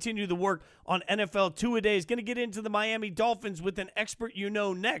 We'll continue the work on NFL Two-A-Days. Going to get into the Miami Dolphins with an expert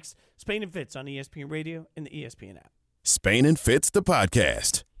next. Spain and Fitz on ESPN Radio and the ESPN app. Spain and Fitz, the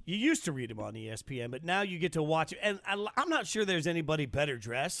podcast. You used to read him on ESPN, but now you get to watch it. And I'm not sure there's anybody better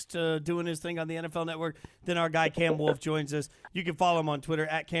dressed doing his thing on the NFL Network than our guy Cam Wolf joins us. You can follow him on Twitter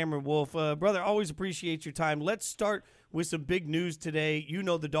at Cameron Wolf. Brother, always appreciate your time. Let's start with some big news today. You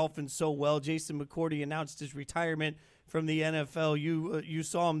know the Dolphins so well. Jason McCourty announced his retirement from the NFL. You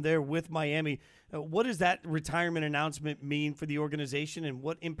saw him there with Miami. What does that retirement announcement mean for the organization, and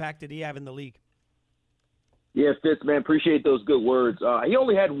what impact did he have in the league? Yeah, Fitz, man, appreciate those good words. He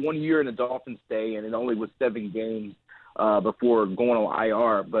only had 1 year in the Dolphins stay, and it only was 7 games before going on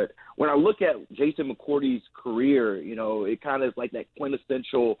IR. But when I look at Jason McCourty's career, it kind of is like that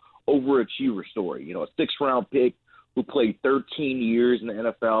quintessential overachiever story. A 6th-round pick who played 13 years in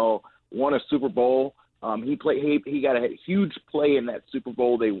the NFL, won a Super Bowl. He got a huge play in that Super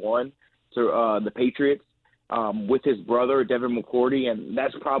Bowl they won to the Patriots with his brother, Devin McCourty, and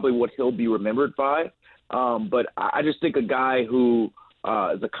that's probably what he'll be remembered by. But I just think a guy who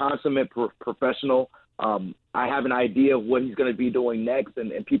is a consummate professional. I have an idea of what he's going to be doing next,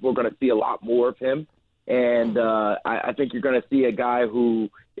 and people are going to see a lot more of him. And I think you're going to see a guy who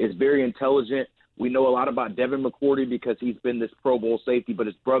is very intelligent. We know a lot about Devin McCourty because he's been this Pro Bowl safety, but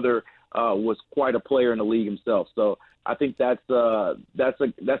his brother was quite a player in the league himself. So I think that's a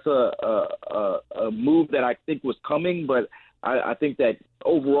move that I think was coming, but I think that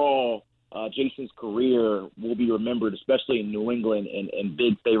overall Jason's career will be remembered, especially in New England, in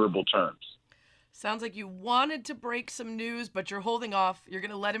big favorable terms. Sounds like you wanted to break some news, but you're holding off. You're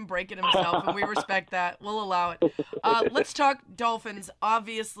going to let him break it himself, and we respect that. We'll allow it. Let's talk Dolphins.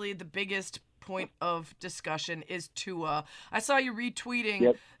 Obviously, the biggest point of discussion is Tua. I saw you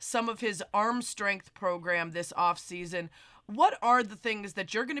retweeting some of his arm strength program this offseason. What are the things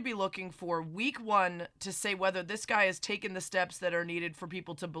that you're going to be looking for week one to say whether this guy has taken the steps that are needed for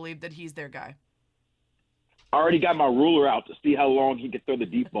people to believe that he's their guy? I already got my ruler out to see how long he can throw the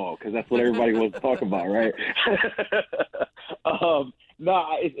deep ball, because that's what everybody wants to talk about, right?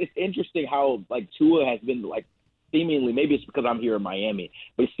 It's interesting how, like, Tua has been, like, seemingly, maybe it's because I'm here in Miami,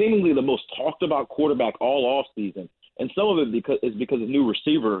 but seemingly the most talked about quarterback all offseason. And some of it is because his new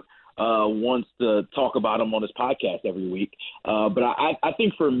receiver wants to talk about him on his podcast every week. But I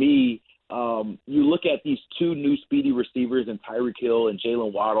think for me, you look at these two new speedy receivers in Tyreek Hill and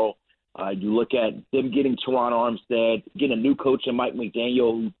Jalen Waddle. You look at them getting Teron Armstead, getting a new coach in Mike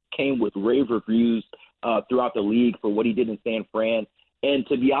McDaniel, who came with rave reviews throughout the league for what he did in San Fran. And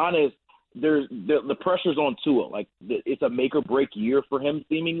to be honest, the pressure's on Tua. Like, it's a make or break year for him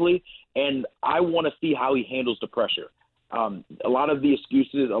seemingly, and I want to see how he handles the pressure. A lot of the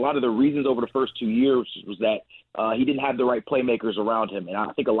excuses, a lot of the reasons over the first 2 years was that he didn't have the right playmakers around him, and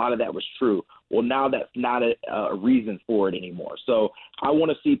I think a lot of that was true. Well, now that's not a reason for it anymore. So I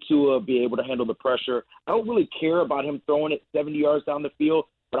want to see Tua be able to handle the pressure. I don't really care about him throwing it 70 yards down the field,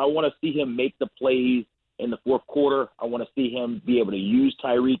 but I want to see him make the plays in the fourth quarter. I want to see him be able to use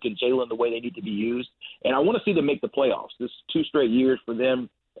Tyreek and Jalen the way they need to be used, and I want to see them make the playoffs. This is 2 straight years for them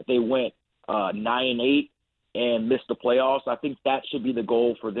that they went 9-8 and missed the playoffs. I think that should be the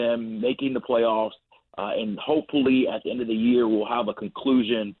goal for them, making the playoffs, and hopefully at the end of the year we'll have a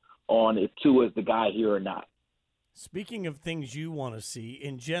conclusion on if Tua is the guy here or not. Speaking of things you want to see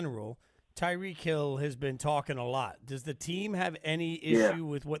in general, Tyreek Hill has been talking a lot. Does the team have any issue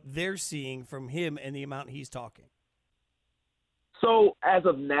with what they're seeing from him and the amount he's talking? So as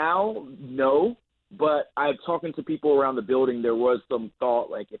of now, no. But I'm talking to people around the building. There was some thought,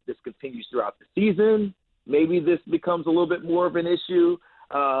 like, if this continues throughout the season, maybe this becomes a little bit more of an issue.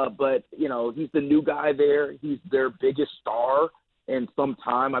 But, you know, he's the new guy there. He's their biggest star in some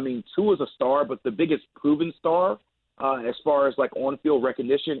time. I mean, Tua's a star, but the biggest proven star as far as, like, on-field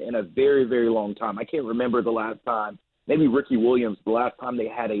recognition in a very, very long time. I can't remember the last time, maybe Ricky Williams, the last time they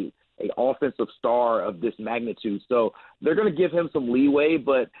had a offensive star of this magnitude. So they're going to give him some leeway,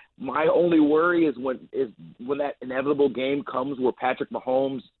 but my only worry is when that inevitable game comes where Patrick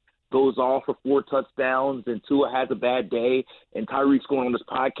Mahomes goes off for 4 touchdowns and Tua has a bad day and Tyreek's going on this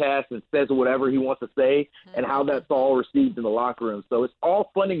podcast and says whatever he wants to say, and how that's all received in the locker room. So it's all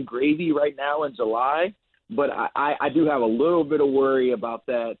fun and gravy right now in July, but I do have a little bit of worry about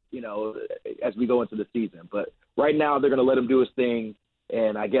that, you know, as we go into the season. But right now they're going to let him do his thing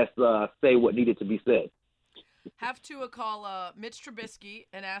and I guess say what needed to be said. Have to call Mitch Trubisky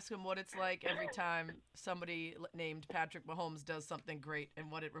and ask him what it's like every time somebody named Patrick Mahomes does something great and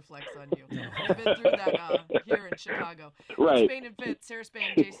what it reflects on you. I've been through that here in Chicago. Right. Spain and Fitz, Sarah Spain,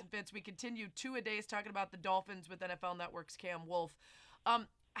 Jason Fitz. We continue 2-a-days talking about the Dolphins with NFL Network's Cam Wolfe.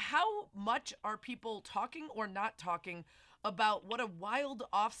 How much are people talking or not talking about what a wild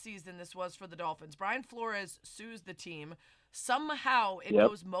offseason this was for the Dolphins? Brian Flores sues the team. Somehow it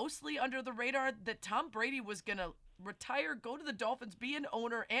goes mostly under the radar that Tom Brady was going to retire, go to the Dolphins, be an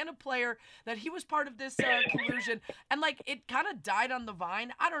owner and a player, that he was part of this collusion. And, like, it kind of died on the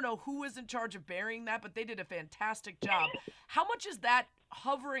vine. I don't know who was in charge of burying that, but they did a fantastic job. How much is that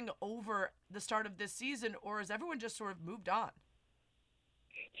hovering over the start of this season, or has everyone just sort of moved on?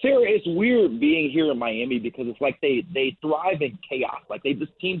 Sarah, it's weird being here in Miami because it's like they thrive in chaos. Like, this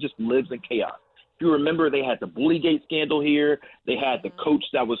team just lives in chaos. If you remember, they had the Bullygate scandal here. They had the coach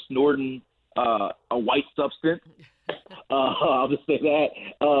that was snorting a white substance. I'll just say that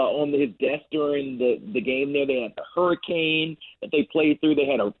on his desk during the game there. They had the hurricane that they played through. They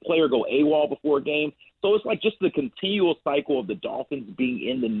had a player go AWOL before a game. So it's like just the continual cycle of the Dolphins being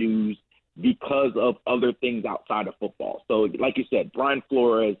in the news because of other things outside of football. So like you said, Brian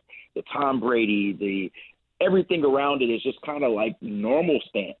Flores, the Tom Brady, everything around it is just kind of like normal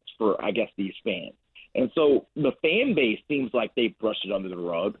stance for, I guess, these fans. And so the fan base seems like they've brushed it under the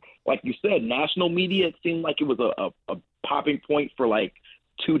rug. Like you said, national media, it seemed like it was a popping point for like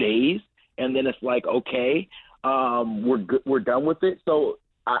 2 days. And then it's like, okay, we're done with it. So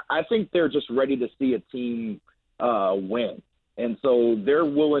I think they're just ready to see a team win. And so they're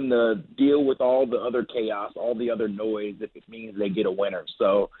willing to deal with all the other chaos, all the other noise, if it means they get a winner.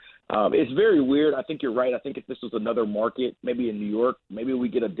 So it's very weird. I think you're right. I think if this was another market, maybe in New York, maybe we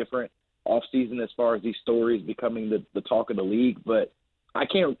get a different offseason as far as these stories becoming the talk of the league. But I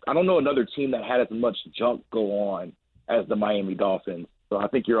don't know another team that had as much junk go on as the Miami Dolphins. So I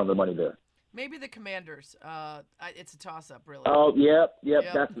think you're on the money there. Maybe the Commanders. It's a toss-up, really. Oh, yep.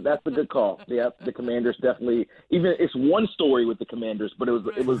 That's a good call. Yep, the Commanders definitely. Even it's one story with the Commanders, but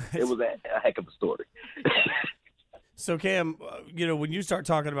it was a heck of a story. So, Cam, when you start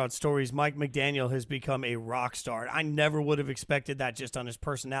talking about stories, Mike McDaniel has become a rock star. I never would have expected that just on his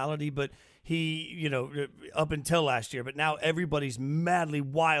personality, but he, up until last year. But now everybody's madly,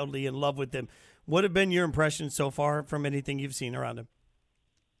 wildly in love with him. What have been your impressions so far from anything you've seen around him?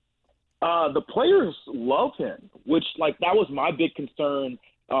 The players love him, which, that was my big concern.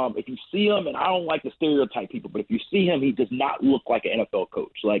 If you see him, and I don't like to stereotype people, but if you see him, he does not look like an NFL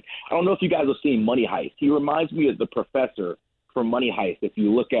coach. I don't know if you guys have seen Money Heist. He reminds me of the professor from Money Heist. If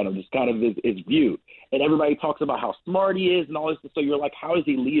you look at him, just kind of his view. And everybody talks about how smart he is and all this. So you're like, how does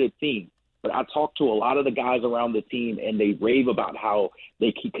he lead a team? But I talk to a lot of the guys around the team, and they rave about how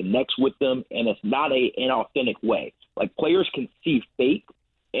he connects with them, and it's not an inauthentic way. Players can see fake,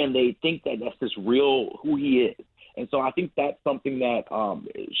 and they think that that's just real who he is. And so I think that's something that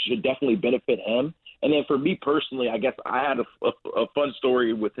should definitely benefit him. And then for me personally, I guess I had a fun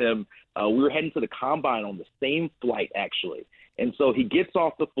story with him. We were heading to the Combine on the same flight, actually. And so he gets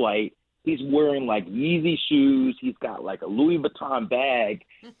off the flight. He's wearing Yeezy shoes. He's got a Louis Vuitton bag.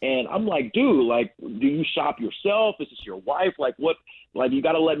 And I'm like, dude, do you shop yourself? Is this your wife? What? You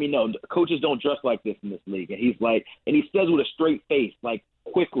got to let me know. Coaches don't dress like this in this league. And he's and he says with a straight face,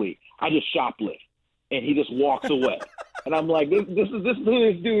 quickly, I just shoplift. And he just walks away. And I'm like, this is who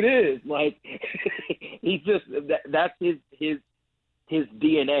this dude is. He's just that's his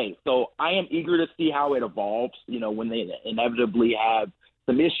DNA. So I am eager to see how it evolves. When they inevitably have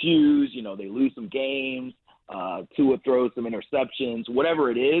some issues, they lose some games, Tua throws some interceptions,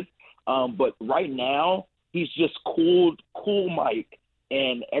 whatever it is. But right now, he's just cool Mike.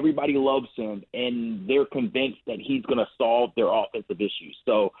 And everybody loves him, and they're convinced that he's going to solve their offensive issues.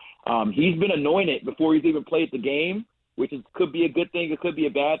 So he's been anointed before he's even played the game, which could be a good thing. It could be a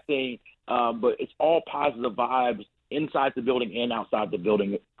bad thing, but it's all positive vibes inside the building and outside the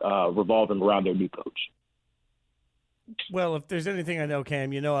building revolving around their new coach. Well, if there's anything I know,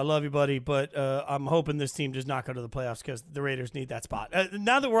 Cam, I love you, buddy, but I'm hoping this team does not go to the playoffs because the Raiders need that spot.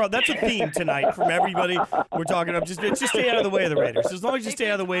 Now that that's a theme tonight from everybody we're talking about. Just stay out of the way of the Raiders. As long as you stay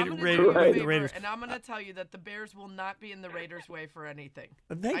out of the way of the Raiders. And I'm going to tell you that the Bears will not be in the Raiders' way for anything.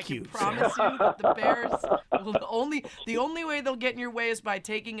 Thank you. I can promise you that the Bears the only way they'll get in your way is by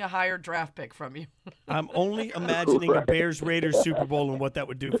taking a higher draft pick from you. I'm only imagining a Bears-Raiders Super Bowl and what that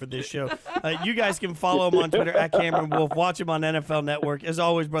would do for this show. You guys can follow him on Twitter at Cameron Wolf. Watch him on NFL Network. As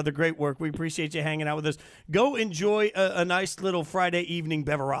always, brother, great work. We appreciate you hanging out with us. Go enjoy a nice little Friday evening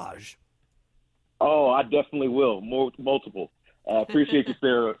beverage. Oh, I definitely will. Multiple. Appreciate you,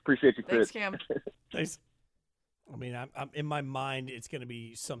 Sarah. Appreciate you, Chris. Thanks, Cam. Thanks. I mean, I'm in my mind, it's going to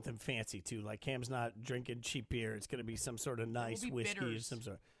be something fancy, too. Cam's not drinking cheap beer. It's going to be some sort of nice whiskey bitters. or some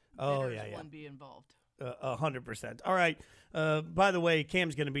sort. Oh, bitters yeah. Won't be involved. 100%. All right. By the way,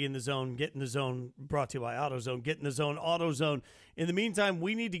 Cam's going to be in the zone. Get in the zone. Brought to you by AutoZone. Get in the zone. AutoZone. In the meantime,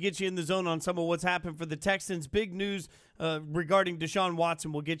 we need to get you in the zone on some of what's happened for the Texans. Big news regarding Deshaun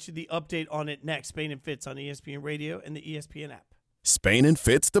Watson. We'll get you the update on it next. Spain and Fitz on ESPN Radio and the ESPN app. Spain and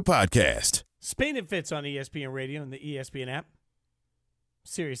Fitz, the podcast. Spain and Fitz on ESPN Radio and the ESPN app.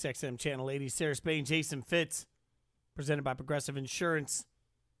 Sirius XM Channel 80. Sarah Spain, Jason Fitz. Presented by Progressive Insurance.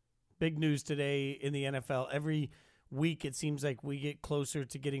 Big news today in the NFL. Every week it seems like we get closer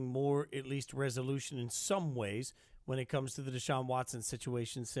to getting more, at least, resolution in some ways when it comes to the Deshaun Watson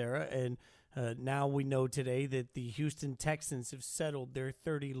situation, Sarah. And now we know today that the Houston Texans have settled their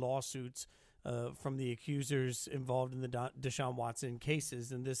 30 lawsuits from the accusers involved in the Deshaun Watson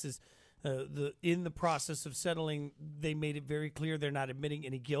cases. And this is in the process of settling. They made it very clear they're not admitting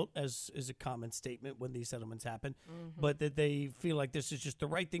any guilt, as is a common statement when these settlements happen, but that they feel like this is just the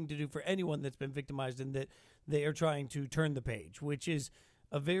right thing to do for anyone that's been victimized, and that they are trying to turn the page, which is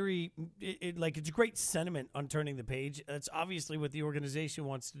a very it's a great sentiment on turning the page. That's obviously what the organization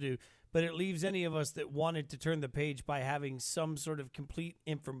wants to do, but it leaves any of us that wanted to turn the page by having some sort of complete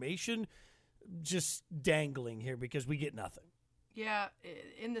information just dangling here because we get nothing. Yeah,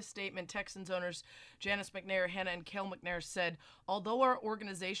 in the statement, Texans owners Janice McNair, Hannah, and Cale McNair said, although our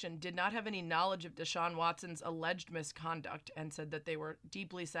organization did not have any knowledge of Deshaun Watson's alleged misconduct, and said that they were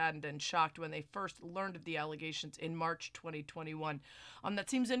deeply saddened and shocked when they first learned of the allegations in March 2021. That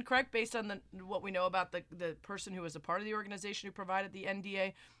seems incorrect based on what we know about the person who was a part of the organization who provided the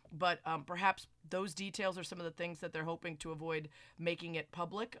NDA, but perhaps those details are some of the things that they're hoping to avoid making it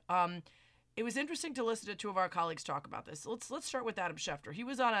public. It was interesting to listen to two of our colleagues talk about this. Let's start with Adam Schefter. He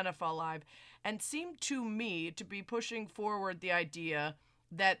was on NFL Live and seemed to me to be pushing forward the idea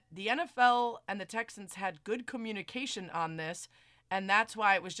that the NFL and the Texans had good communication on this, and that's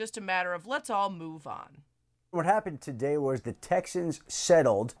why it was just a matter of let's all move on. What happened today was the Texans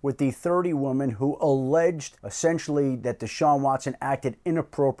settled with the 30 women who alleged essentially that Deshaun Watson acted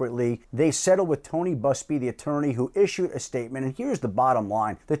inappropriately. They settled with Tony Busby, the attorney, who issued a statement. And here's the bottom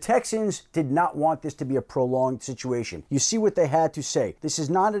line. The Texans did not want this to be a prolonged situation. You see what they had to say. This is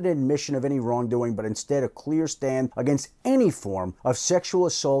not an admission of any wrongdoing, but instead a clear stand against any form of sexual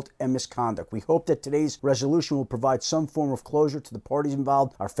assault and misconduct. We hope that today's resolution will provide some form of closure to the parties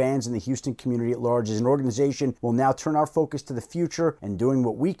involved, our fans, and the Houston community at large. As an organization, we'll now turn our focus to the future and doing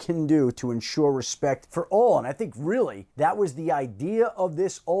what we can do to ensure respect for all. And I think really that was the idea of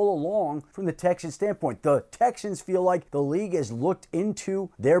this all along from the Texans standpoint. The Texans feel like the league has looked into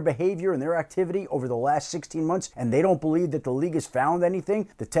their behavior and their activity over the last 16 months, and they don't believe that the league has found anything.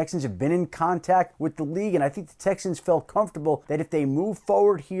 The Texans have been in contact with the league, and I think the Texans felt comfortable that if they move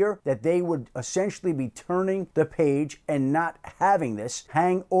forward here, that they would essentially be turning the page and not having this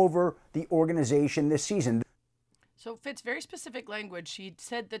hang over the organization this season. So Fitz, very specific language. He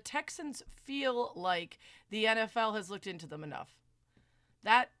said the Texans feel like the NFL has looked into them enough.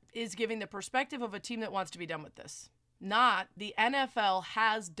 That is giving the perspective of a team that wants to be done with this. Not the NFL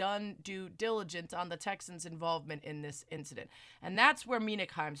has done due diligence on the Texans' involvement in this incident. And that's where Mina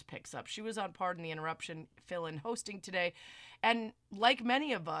Kimes picks up. She was on Pardon the Interruption, fill-in hosting today, and like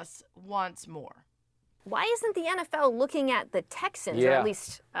many of us, wants more. Why isn't the NFL looking at the Texans, or at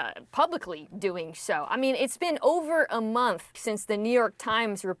least publicly doing so? I mean, it's been over a month since the New York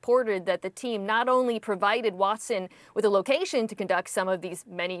Times reported that the team not only provided Watson with a location to conduct some of these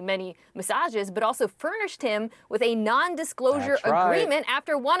many massages, but also furnished him with a non-disclosure agreement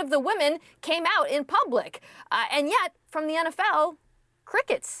after one of the women came out in public. And yet, from the NFL,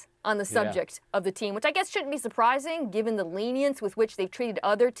 crickets on the subject of the team, which I guess shouldn't be surprising given the lenience with which they've treated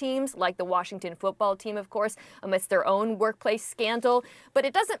other teams, like the Washington football team, of course, amidst their own workplace scandal. But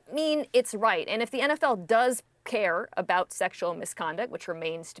it doesn't mean it's right. And if the NFL does care about sexual misconduct, which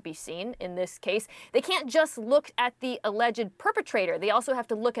remains to be seen in this case, they can't just look at the alleged perpetrator. They also have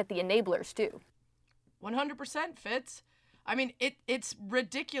to look at the enablers, too. 100% Fitz. I mean, it's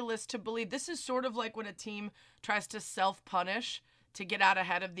ridiculous to believe. This is sort of like when a team tries to self-punish to get out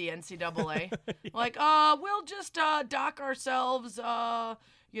ahead of the NCAA. Like, we'll just dock ourselves, some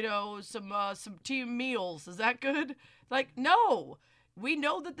team meals. Is that good? Like, no. We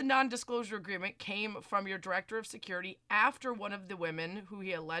know that the non-disclosure agreement came from your director of security after one of the women who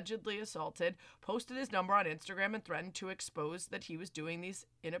he allegedly assaulted posted his number on Instagram and threatened to expose that he was doing these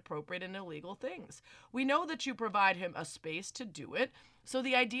inappropriate and illegal things. We know that you provide him a space to do it. So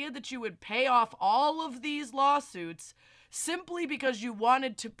the idea that you would pay off all of these lawsuits simply because you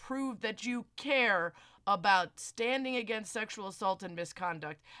wanted to prove that you care about standing against sexual assault and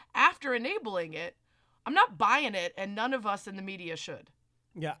misconduct after enabling it, I'm not buying it, and none of us in the media should.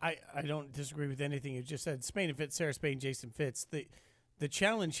 Yeah, I don't disagree with anything you just said. Spain and Fitz, Sarah Spain, Jason Fitz. The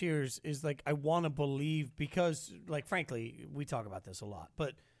challenge here is like, I want to believe, because, like, frankly, we talk about this a lot,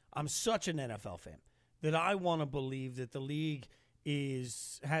 but I'm such an NFL fan that I want to believe that the league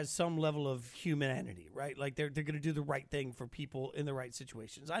has some level of humanity, right? Like they're going to do the right thing for people in the right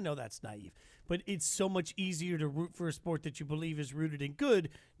situations. I know that's naive, but it's so much easier to root for a sport that you believe is rooted in good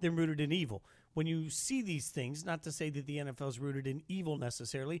than rooted in evil. When you see these things, not to say that the NFL is rooted in evil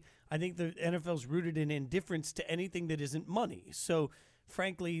necessarily, I think the NFL is rooted in indifference to anything that isn't money. So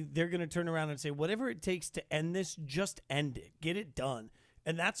frankly, they're going to turn around and say, whatever it takes to end this, just end it, get it done.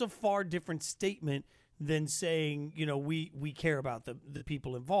 And that's a far different statement than saying, we care about the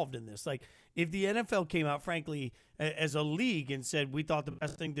people involved in this. Like, if the NFL came out, frankly, as a league and said, we thought the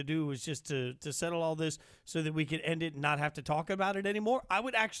best thing to do was just to settle all this so that we could end it and not have to talk about it anymore, I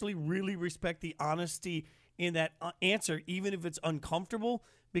would actually really respect the honesty in that answer, even if it's uncomfortable,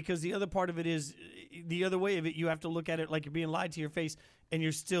 because the other part of it is, the other way of it, you have to look at it like you're being lied to your face, and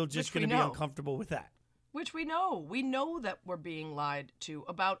you're still just going to be uncomfortable with that. Which we know. We know that we're being lied to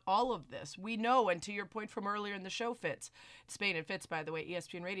about all of this. We know, and to your point from earlier in the show, Fitz, Spain and Fitz, by the way,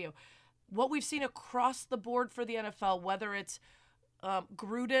 ESPN Radio, what we've seen across the board for the NFL, whether it's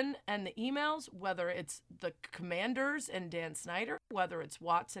Gruden and the emails, whether it's the Commanders and Dan Snyder, whether it's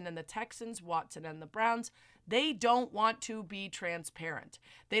Watson and the Texans, Watson and the Browns, they don't want to be transparent.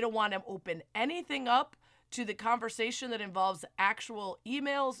 They don't want to open anything up to the conversation that involves actual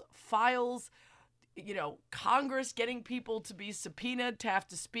emails, files, Congress getting people to be subpoenaed to have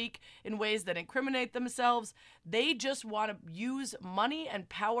to speak in ways that incriminate themselves. They just want to use money and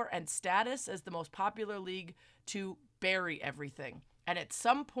power and status as the most popular league to bury everything. And at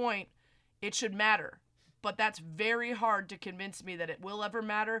some point, it should matter. but that's very hard to convince me that it will ever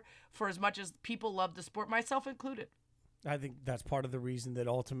matter for as much as people love the sport, myself included. I think that's part of the reason that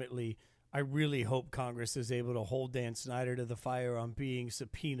ultimately I really hope Congress is able to hold Dan Snyder to the fire on being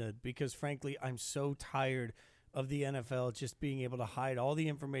subpoenaed, because frankly, I'm so tired of the NFL just being able to hide all the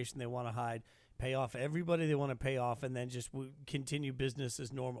information they want to hide, pay off everybody they want to pay off, and then just continue business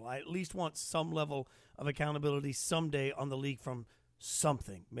as normal. I at least want some level of accountability someday on the league from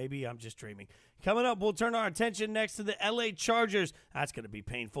something. Maybe I'm just dreaming. Coming up, we'll turn our attention next to the LA Chargers. That's going to be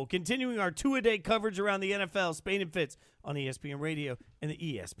painful. Continuing our two-a-day coverage around the NFL, Spain and Fitz on ESPN Radio and the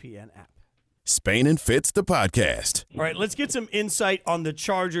ESPN app. Spain and Fitz, the podcast. All right, let's get some insight on the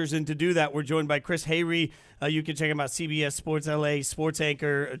Chargers, and to do that, we're joined by Chris Hayre. You can check him out, CBS Sports LA, sports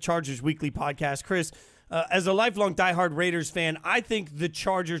anchor, Chargers Weekly podcast. Chris, as a lifelong diehard Raiders fan, I think the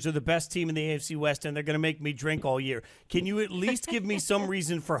Chargers are the best team in the AFC West, and they're going to make me drink all year. Can you at least give me some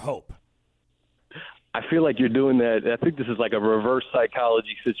reason for hope? I feel like you're doing that. I think this is like a reverse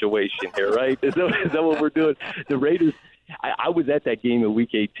psychology situation here, right? Is that what we're doing? The Raiders, I was at that game in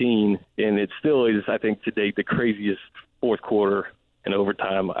Week 18, and it still is, I think, to date, the craziest fourth quarter in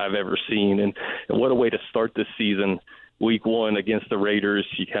overtime I've ever seen. And what a way to start this season. Week 1 against the Raiders,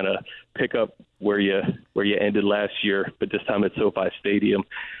 you kind of pick up where you ended last year, but this time at SoFi Stadium.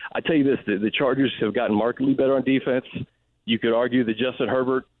 I tell you this, the Chargers have gotten markedly better on defense. You could argue that Justin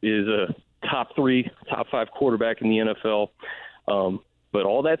Herbert is a top 3, top 5 quarterback in the NFL. But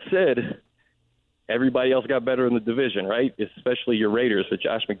all that said, everybody else got better in the division, right? Especially your Raiders with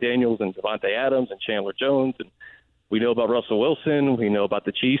Josh McDaniels and Devontae Adams and Chandler Jones. And we know about Russell Wilson. We know about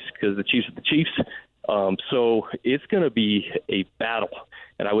the Chiefs because the Chiefs are the Chiefs. So it's going to be a battle.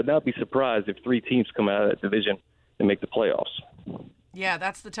 And I would not be surprised if 3 teams come out of that division and make the playoffs. Yeah,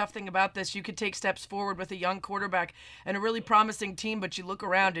 that's the tough thing about this. You could take steps forward with a young quarterback and a really promising team, but you look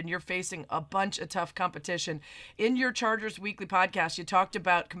around and you're facing a bunch of tough competition. In your Chargers Weekly podcast, you talked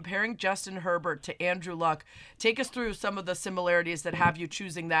about comparing Justin Herbert to Andrew Luck. Take us through some of the similarities that have you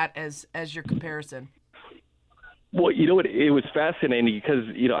choosing that as your comparison. Well, you know what? It was fascinating because,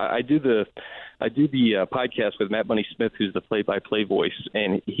 I do the podcast with Matt Money Smith, who's the play-by-play voice,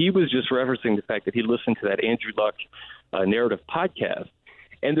 and he was just referencing the fact that he listened to that Andrew Luck narrative podcast.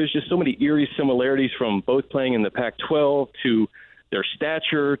 And there's just so many eerie similarities from both playing in the Pac-12 to their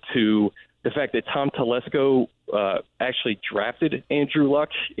stature to the fact that Tom Telesco actually drafted Andrew Luck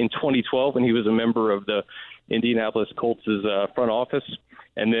in 2012 when he was a member of the Indianapolis Colts' front office.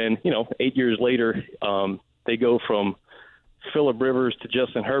 And then, 8 years later, they go from Phillip Rivers to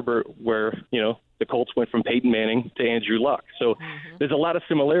Justin Herbert, where, the Colts went from Peyton Manning to Andrew Luck. So there's a lot of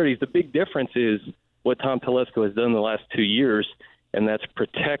similarities. The big difference is what Tom Telesco has done in the last 2 years, and that's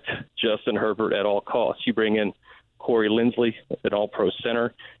protect Justin Herbert at all costs. You bring in Corey Linsley, an all-pro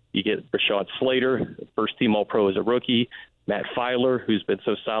center. You get Rashawn Slater, first-team all-pro as a rookie. Matt Filer, who's been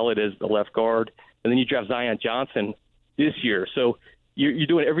so solid as the left guard. And then you draft Zion Johnson this year. So you're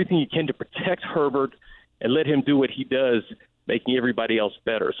doing everything you can to protect Herbert and let him do what he does, making everybody else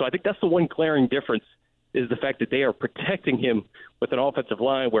better. So I think that's the one glaring difference is the fact that they are protecting him with an offensive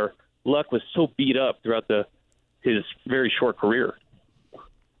line where Luck was so beat up throughout his very short career.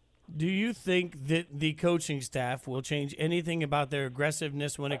 Do you think that the coaching staff will change anything about their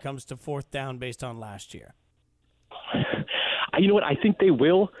aggressiveness when it comes to fourth down based on last year? You know what? I think they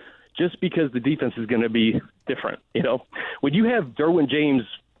will, just because the defense is going to be different. When you have Derwin James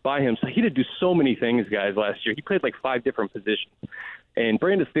by him, so he did do so many things, guys, last year. He played like 5 different positions. And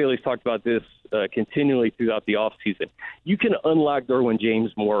Brandon Staley's talked about this continually throughout the offseason. You can unlock Derwin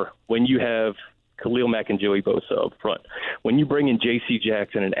James more when you have Khalil Mack and Joey Bosa up front. When you bring in J.C.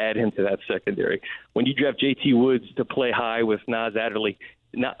 Jackson and add him to that secondary. When you draft J.T. Woods to play high with Nas Adderley.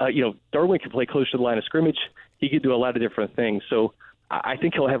 Derwin can play close to the line of scrimmage. He could do a lot of different things. So I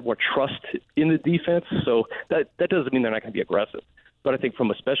think he'll have more trust in the defense. So that doesn't mean they're not going to be aggressive. But I think from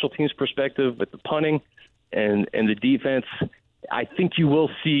a special teams perspective with the punting and the defense, I think you will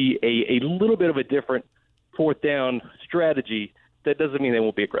see a little bit of a different fourth down strategy. That doesn't mean they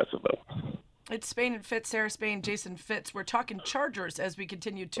won't be aggressive, though. It's Spain and Fitz, Sarah Spain, Jason Fitz. We're talking Chargers as we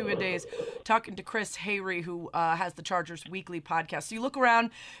continue two-a-days, talking to Chris Hayre, who has the Chargers Weekly podcast. So you look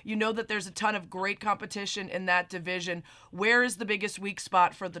around, you know that there's a ton of great competition in that division. Where is the biggest weak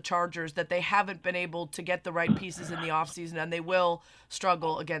spot for the Chargers that they haven't been able to get the right pieces in the offseason, and they will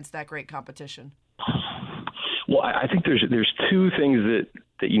struggle against that great competition? Well, I think there's 2 things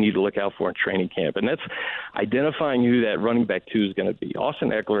that you need to look out for in training camp, and that's identifying who that running back 2 is going to be. Austin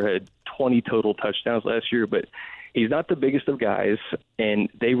Eckler had 20 total touchdowns last year, but he's not the biggest of guys, and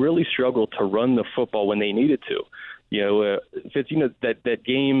they really struggled to run the football when they needed to. Fitz, that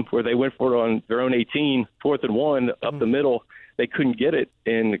game where they went for it on their own 18, 4th and 1 up the middle, they couldn't get it,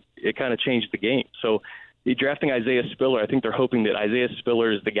 and it kind of changed the game. So drafting Isaiah Spiller, I think they're hoping that Isaiah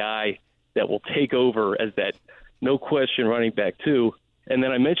Spiller is the guy that will take over as that no-question running back too. And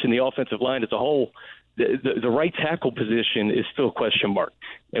then I mentioned the offensive line as a whole. The right tackle position is still a question mark.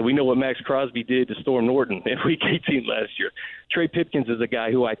 And we know what Max Crosby did to Storm Norton in Week 18 last year. Trey Pipkins is a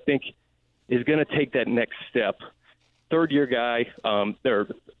guy who I think is going to take that next step. Third-year guy.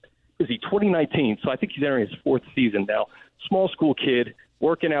 Is he 2019? So I think he's entering his 4th season now. Small school kid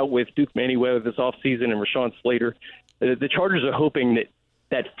working out with Duke Manyweather this offseason and Rashawn Slater. The Chargers are hoping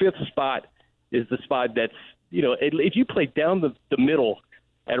that 5th spot is the spot that's, if you play down the middle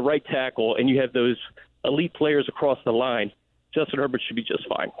at right tackle and you have those elite players across the line, Justin Herbert should be just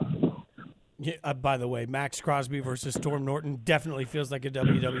fine. Yeah, by the way, Max Crosby versus Storm Norton definitely feels like a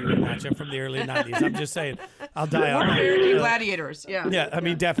WWE matchup from the early 90s. I'm just saying, I'll die on American Gladiators, yeah. Yeah, I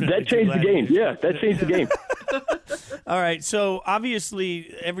mean, definitely. That changed the game. Yeah, that changed the game. All right, so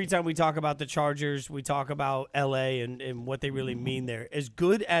obviously every time we talk about the Chargers, we talk about L.A. and what they really mean there. As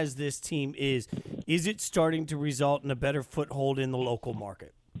good as this team is it starting to result in a better foothold in the local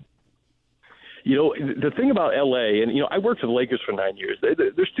market? The thing about L.A., and, I worked for the Lakers for 9 years.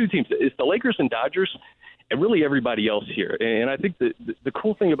 There's 2 teams. It's the Lakers and Dodgers and really everybody else here. And I think the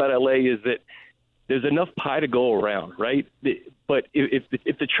cool thing about L.A. is that there's enough pie to go around, right? But if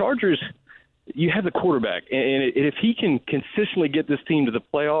the Chargers – you have the quarterback, and if he can consistently get this team to the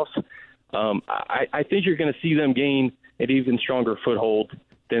playoffs, I think you're going to see them gain an even stronger foothold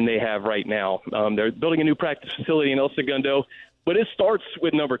than they have right now. They're building a new practice facility in El Segundo, but it starts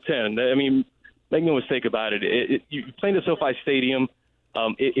with number 10. I mean, make no mistake about it. You're playing at SoFi Stadium.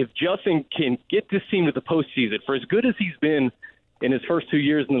 If Justin can get this team to the postseason, for as good as he's been in his first 2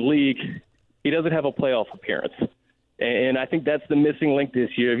 years in the league, he doesn't have a playoff appearance. And I think that's the missing link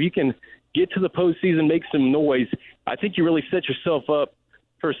this year. If you can get to the postseason, make some noise, I think you really set yourself up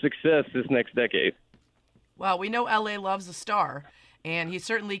for success this next decade. Well, we know LA loves a star, and he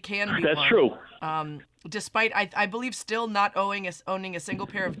certainly can be. That's one. true. Despite, I believe, still not owning a single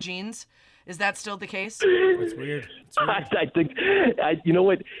pair of jeans. Is that still the case? It's weird. I think, you know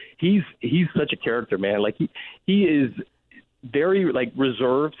what? He's such a character, man. Like he is very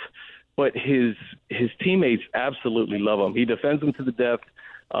reserved, but his teammates absolutely love him. He defends them to the death.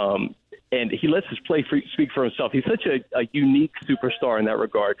 And he lets his play speak for himself. He's such a unique superstar in that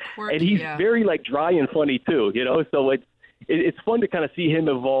regard. Quirky, and he's very dry and funny too, So it's fun to kind of see him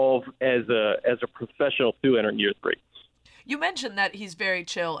evolve as a professional too, entering year 3. You mentioned that he's very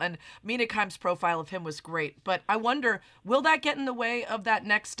chill, and Mina Kimes' profile of him was great. But I wonder, will that get in the way of that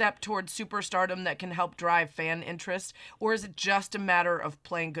next step towards superstardom that can help drive fan interest, or is it just a matter of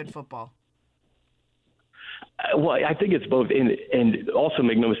playing good football? Well, I think it's both. And also,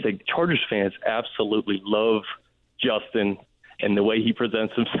 make no mistake, Chargers fans absolutely love Justin and the way he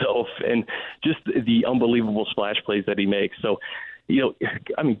presents himself and just the unbelievable splash plays that he makes. So,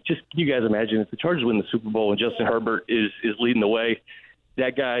 just you guys imagine if the Chargers win the Super Bowl and Justin Herbert is leading the way,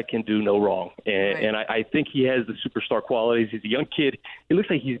 that guy can do no wrong. And I think he has the superstar qualities. He's a young kid. It looks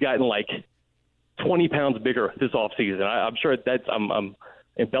like he's gotten 20 pounds bigger this offseason. I'm sure I'm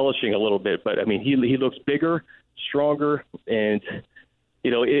embellishing a little bit, but I mean, he looks bigger, stronger, and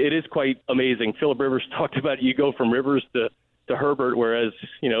it is quite amazing. Phillip Rivers talked about you go from Rivers to Herbert, whereas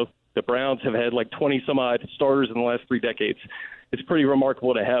the Browns have had 20 some odd starters in the last 3 decades. It's pretty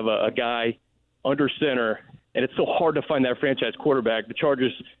remarkable to have a guy under center, and it's so hard to find that franchise quarterback. The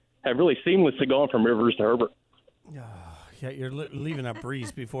Chargers have really seamlessly gone from Rivers to Herbert. Yeah, you're leaving out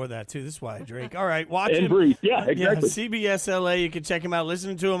Breeze before that, too. This is why I drink. All right, watch him. Breeze, yeah, exactly. Yeah, CBS LA, you can check him out.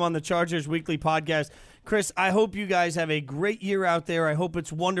 Listen to him on the Chargers Weekly Podcast. Chris, I hope you guys have a great year out there. I hope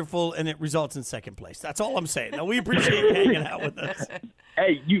it's wonderful, and it results in second place. That's all I'm saying. Now, we appreciate you hanging out with us.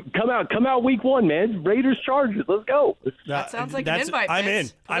 Hey, you come out Week 1, man. Raiders, Chargers, let's go. That sounds like an invite. I'm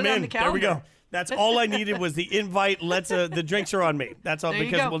in. There we go. That's all I needed was the invite. The drinks are on me. That's all,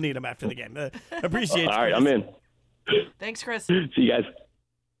 because we'll need them after the game. Appreciate you. All right, I'm in. Thanks, Chris. See you guys.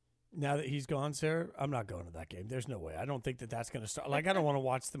 Now that he's gone, Sarah, I'm not going to that game. There's no way. I don't think that's going to start. I don't want to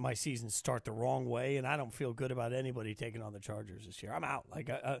watch my season start the wrong way, and I don't feel good about anybody taking on the Chargers this year. I'm out.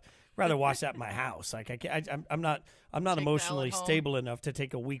 I'd rather watch that in my house. I'm not emotionally stable enough to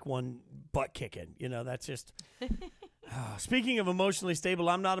take a Week 1 butt kicking. That's just. Speaking of emotionally stable,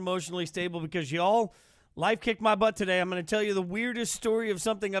 I'm not emotionally stable because life kicked my butt today. I'm going to tell you the weirdest story of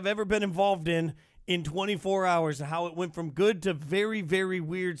something I've ever been involved in 24 hours, and how it went from good to very, very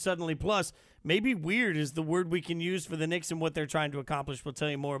weird suddenly. Plus, maybe weird is the word we can use for the Knicks and what they're trying to accomplish. We'll tell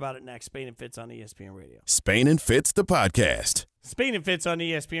you more about it next. Spain and Fitz on ESPN Radio. Spain and Fitz, the podcast. Spain and Fitz on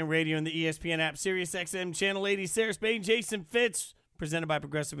ESPN Radio and the ESPN app, Sirius XM, Channel 80, Sarah Spain, Jason Fitz, presented by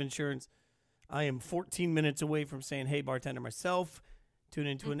Progressive Insurance. I am 14 minutes away from saying, hey, bartender, myself. Tune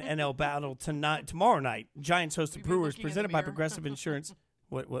into an NL battle tomorrow night. Giants host the Brewers, presented by Progressive Insurance.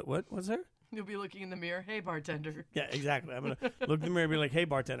 What's there? You'll be looking in the mirror. Hey, bartender. Yeah, exactly. I'm going to look in the mirror and be like, hey,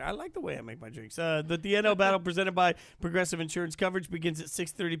 bartender, I like the way I make my drinks. The NL battle presented by Progressive Insurance coverage begins at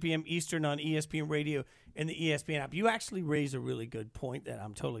 6:30 p.m. Eastern on ESPN Radio and the ESPN app. You actually raise a really good point that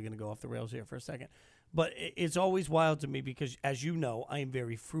I'm totally going to go off the rails here for a second. But it's always wild to me because, as you know, I am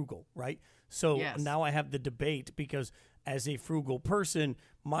very frugal, right? So now I have the debate because as a frugal person,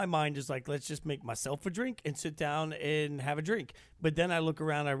 my mind is like, let's just make myself a drink and sit down and have a drink. But then I look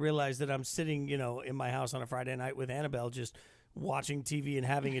around, I realize that I'm sitting, in my house on a Friday night with Annabelle just watching TV and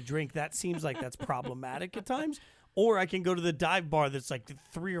having a drink. That seems like that's problematic at times. Or I can go to the dive bar that's like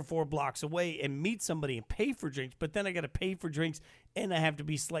 3 or 4 blocks away and meet somebody and pay for drinks. But then I got to pay for drinks and I have to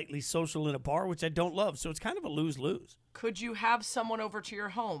be slightly social in a bar, which I don't love. So it's kind of a lose-lose. Could you have someone over to your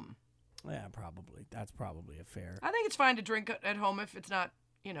home? Yeah, probably. That's probably a fair. I think it's fine to drink at home if it's not,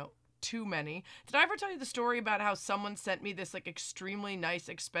 too many. Did I ever tell you the story about how someone sent me this extremely nice,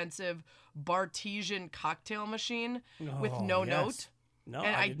 expensive Bartesian cocktail machine with no note? No,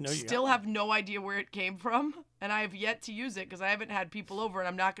 and I didn't know you still have no idea where it came from, and I have yet to use it because I haven't had people over, and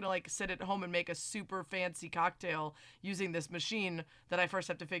I'm not going to sit at home and make a super fancy cocktail using this machine that I first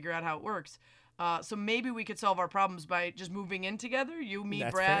have to figure out how it works. So maybe we could solve our problems by just moving in together. You, me,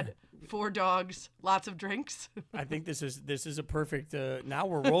 That's Brad, fair. 4 dogs, lots of drinks. I think this is a perfect. Now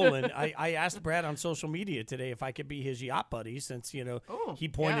we're rolling. I asked Brad on social media today if I could be his yacht buddy since he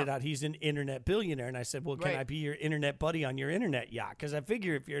pointed out he's an internet billionaire, and I said, well, can I be your internet buddy on your internet yacht? Because I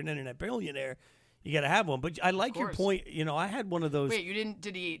figure if you're an internet billionaire, you got to have one. But I like your point. I had one of those. Wait, you didn't?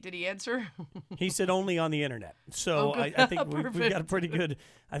 Did he answer? He said only on the internet. So I think we've got a pretty good.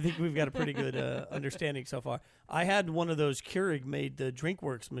 I think we've got a pretty good understanding so far. I had one of those Keurig made the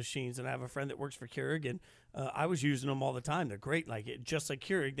DrinkWorks machines, and I have a friend that works for Keurig, and I was using them all the time. They're great, just like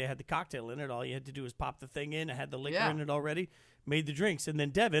Keurig. They had the cocktail in it. All you had to do was pop the thing in. It had the liquor in it already. Made the drinks, and then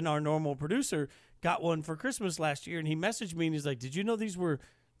Devin, our normal producer, got one for Christmas last year, and he messaged me and he's like, "Did you know these were?"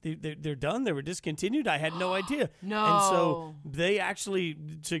 They're done. They were discontinued. I had no idea. No. And so they actually,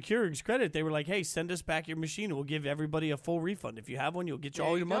 to Keurig's credit, they were like, hey, send us back your machine and we'll give everybody a full refund. If you have one, you'll get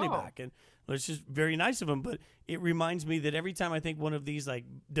all your money back. And it's just very nice of them. But it reminds me that every time I think one of these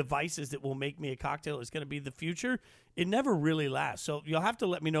devices that will make me a cocktail is going to be the future, it never really lasts. So you'll have to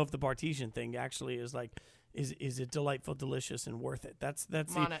let me know if the Bartesian thing actually is is it delightful, delicious, and worth it? That's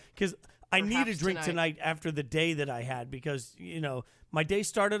because I need a drink tonight after the day that I had because, my day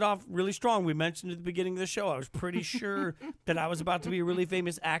started off really strong. We mentioned at the beginning of the show, I was pretty sure that I was about to be a really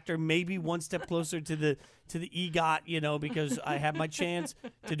famous actor, maybe one step closer to the EGOT, because I had my chance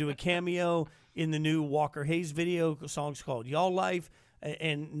to do a cameo in the new Walker Hayes video. The song's called Y'all Life.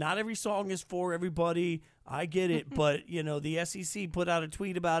 And not every song is for everybody. I get it. But, the SEC put out a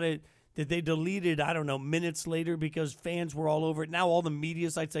tweet about it that they deleted, I don't know, minutes later because fans were all over it. Now all the media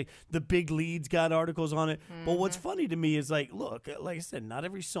sites, the big leads got articles on it. Mm-hmm. But what's funny to me is look, like I said, not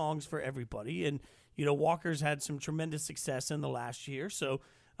every song's for everybody. And, Walker's had some tremendous success in the last year. So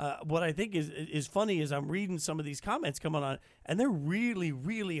what I think is funny is I'm reading some of these comments coming on, and they're really,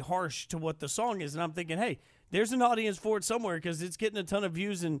 really harsh to what the song is. And I'm thinking, hey, there's an audience for it somewhere because it's getting a ton of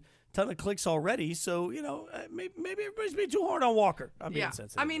views and ton of clicks already. So, maybe everybody's being too hard on Walker. I'm being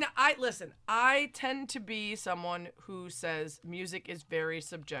sensitive. I mean, I tend to be someone who says music is very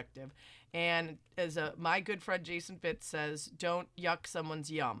subjective. And as my good friend Jason Fitz says, don't yuck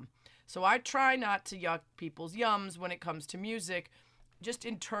someone's yum. So I try not to yuck people's yums when it comes to music, just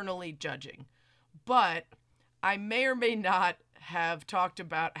internally judging. But I may or may not have talked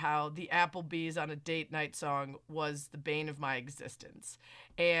about how the Applebee's on a date night song was the bane of my existence.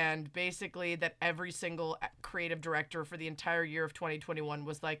 And basically that every single creative director for the entire year of 2021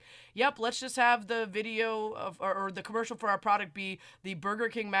 was like, yep, let's just have the video of or the commercial for our product be the Burger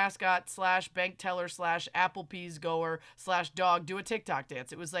King mascot / bank teller / Applebee's goer / dog do a TikTok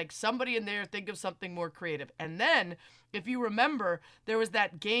dance. It was like somebody in there think of something more creative. And then if you remember, there was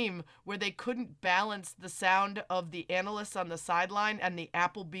that game where they couldn't balance the sound of the analysts on the sideline and the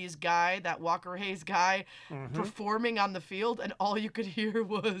Applebee's guy, that Walker Hayes guy, performing on the field, and all you could hear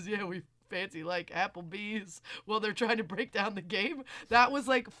was, we fancy Applebee's while they're trying to break down the game. That was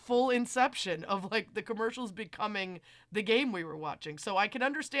full inception of the commercials becoming the game we were watching. So I can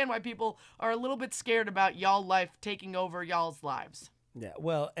understand why people are a little bit scared about y'all life taking over y'all's lives. Yeah,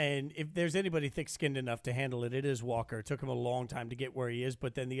 well, and if there's anybody thick-skinned enough to handle it, it is Walker. It took him a long time to get where he is,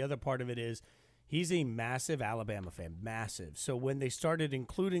 but then the other part of it is he's a massive Alabama fan, massive. So when they started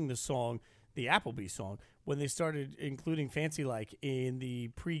including the song, the Applebee's song, when they started including Fancy Like in the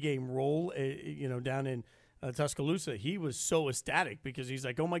pregame roll, down in Tuscaloosa, he was so ecstatic because he's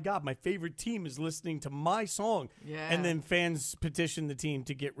like, oh, my God, my favorite team is listening to my song. Yeah. And then fans petitioned the team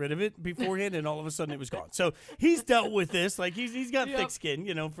to get rid of it beforehand, and all of a sudden it was gone. So he's dealt with this. Like, he's got thick skin,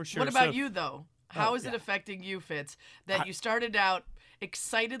 for sure. What about you, though? How is it affecting you, Fitz, that you started out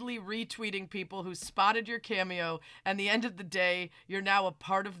excitedly retweeting people who spotted your cameo, and the end of the day, you're now a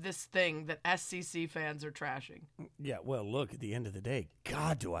part of this thing that SEC fans are trashing? Yeah, well, look, at the end of the day,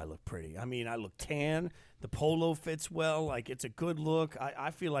 God, do I look pretty. I mean, I look tan. The polo fits well. Like, it's a good look.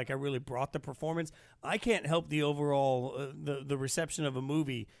 I feel like I really brought the performance. I can't help the overall, the reception of a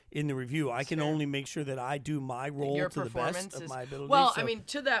movie in the review. I can only make sure that I do my role to the best of my ability. Well, I mean,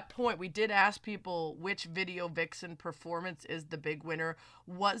 to that point, we did ask people which Video Vixen performance is the big winner.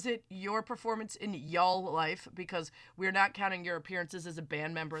 Was it your performance in Y'all Life? Because we're not counting your appearances as a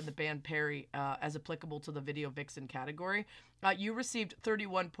band member in the band Perry as applicable to the Video Vixen category. You received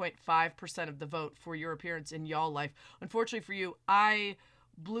 31.5% of the vote for your appearance in Y'all Life. Unfortunately for you, I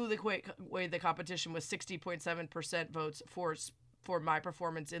blew away the competition with 60.7% votes for my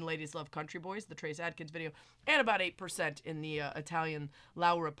performance in Ladies Love Country Boys, the Trace Adkins video, and about 8% in the Italian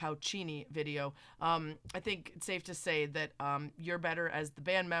Laura Paucini video. I think it's safe to say that you're better as the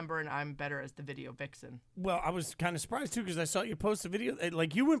band member and I'm better as the Video Vixen. Well, I was kind of surprised, too, because I saw you post a video.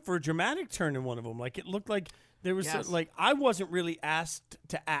 Like, you went for a dramatic turn in one of them. Like, it looked like there was, I wasn't really asked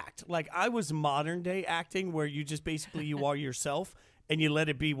to act. Like, I was modern-day acting where you just basically, you are yourself. And you let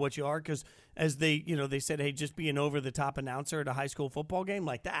it be what you are, because as they said, hey, just be an over-the-top announcer at a high school football game,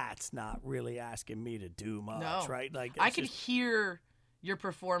 like, that's not really asking me to do much, right? Like, I could hear your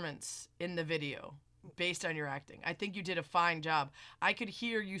performance in the video based on your acting. I think you did a fine job. I could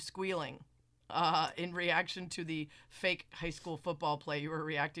hear you squealing in reaction to the fake high school football play you were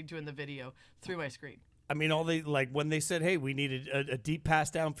reacting to in the video through my screen. I mean, when they said, hey, we needed a deep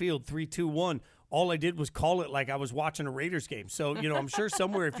pass downfield, 3-2-1, all I did was call it like I was watching a Raiders game. So, I'm sure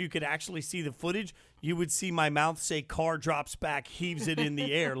somewhere if you could actually see the footage, you would see my mouth say car drops back, heaves it in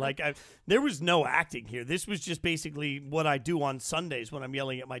the air. Like, there was no acting here. This was just basically what I do on Sundays when I'm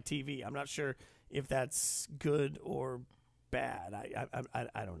yelling at my TV. I'm not sure if that's good or bad.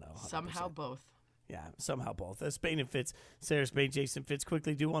 I don't know. 100%. Somehow both. Yeah, somehow both. Spain and Fitz, Sarah Spain, Jason Fitz.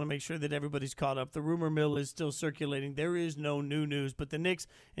 Quickly, do want to make sure that everybody's caught up. The rumor mill is still circulating. There is no new news, but the Knicks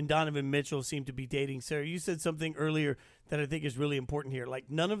and Donovan Mitchell seem to be dating. Sarah, you said something earlier that I think is really important here. Like,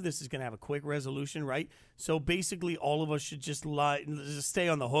 none of this is going to have a quick resolution, right? So basically, all of us should just stay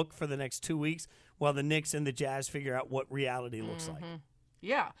on the hook for the next 2 weeks while the Knicks and the Jazz figure out what reality looks like.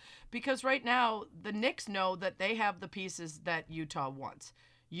 Yeah, because right now, the Knicks know that they have the pieces that Utah wants.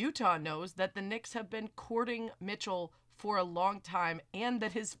 Utah knows that the Knicks have been courting Mitchell for a long time and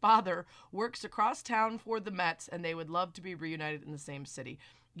that his father works across town for the Mets and they would love to be reunited in the same city.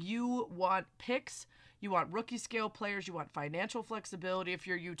 You want picks, you want rookie scale players, you want financial flexibility if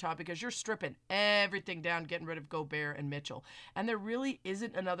you're Utah because you're stripping everything down, getting rid of Gobert and Mitchell. And there really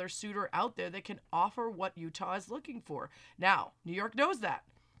isn't another suitor out there that can offer what Utah is looking for. Now, New York knows that.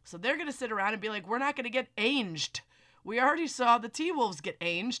 So they're going to sit around and be like, we're not going to get anged. We already saw the T-Wolves get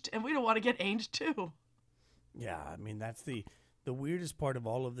anged, and we don't want to get anged too. Yeah, I mean, that's the weirdest part of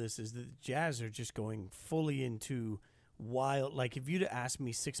all of this is that the Jazz are just going fully into wild. Like, if you'd asked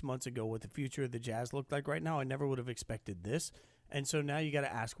me 6 months ago what the future of the Jazz looked like right now, I never would have expected this. And so now you got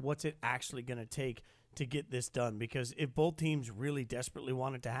to ask, what's it actually going to take to get this done? Because if both teams really desperately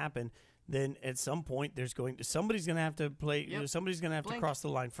want it to happen, then at some point somebody's going to have to play. Yep. Somebody's going to have to cross the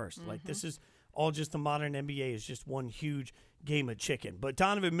line first. Mm-hmm. Like, this is all just the modern NBA is just one huge game of chicken. But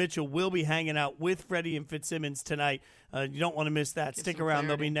Donovan Mitchell will be hanging out with Freddie and Fitzsimmons tonight. You don't want to miss that. Stick around.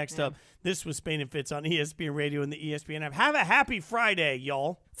 They'll be next up. This was Spain and Fitz on ESPN Radio and the ESPN app. Have a happy Friday,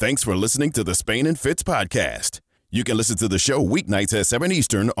 y'all. Thanks for listening to the Spain and Fitz podcast. You can listen to the show weeknights at 7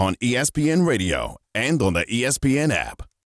 Eastern on ESPN Radio and on the ESPN app.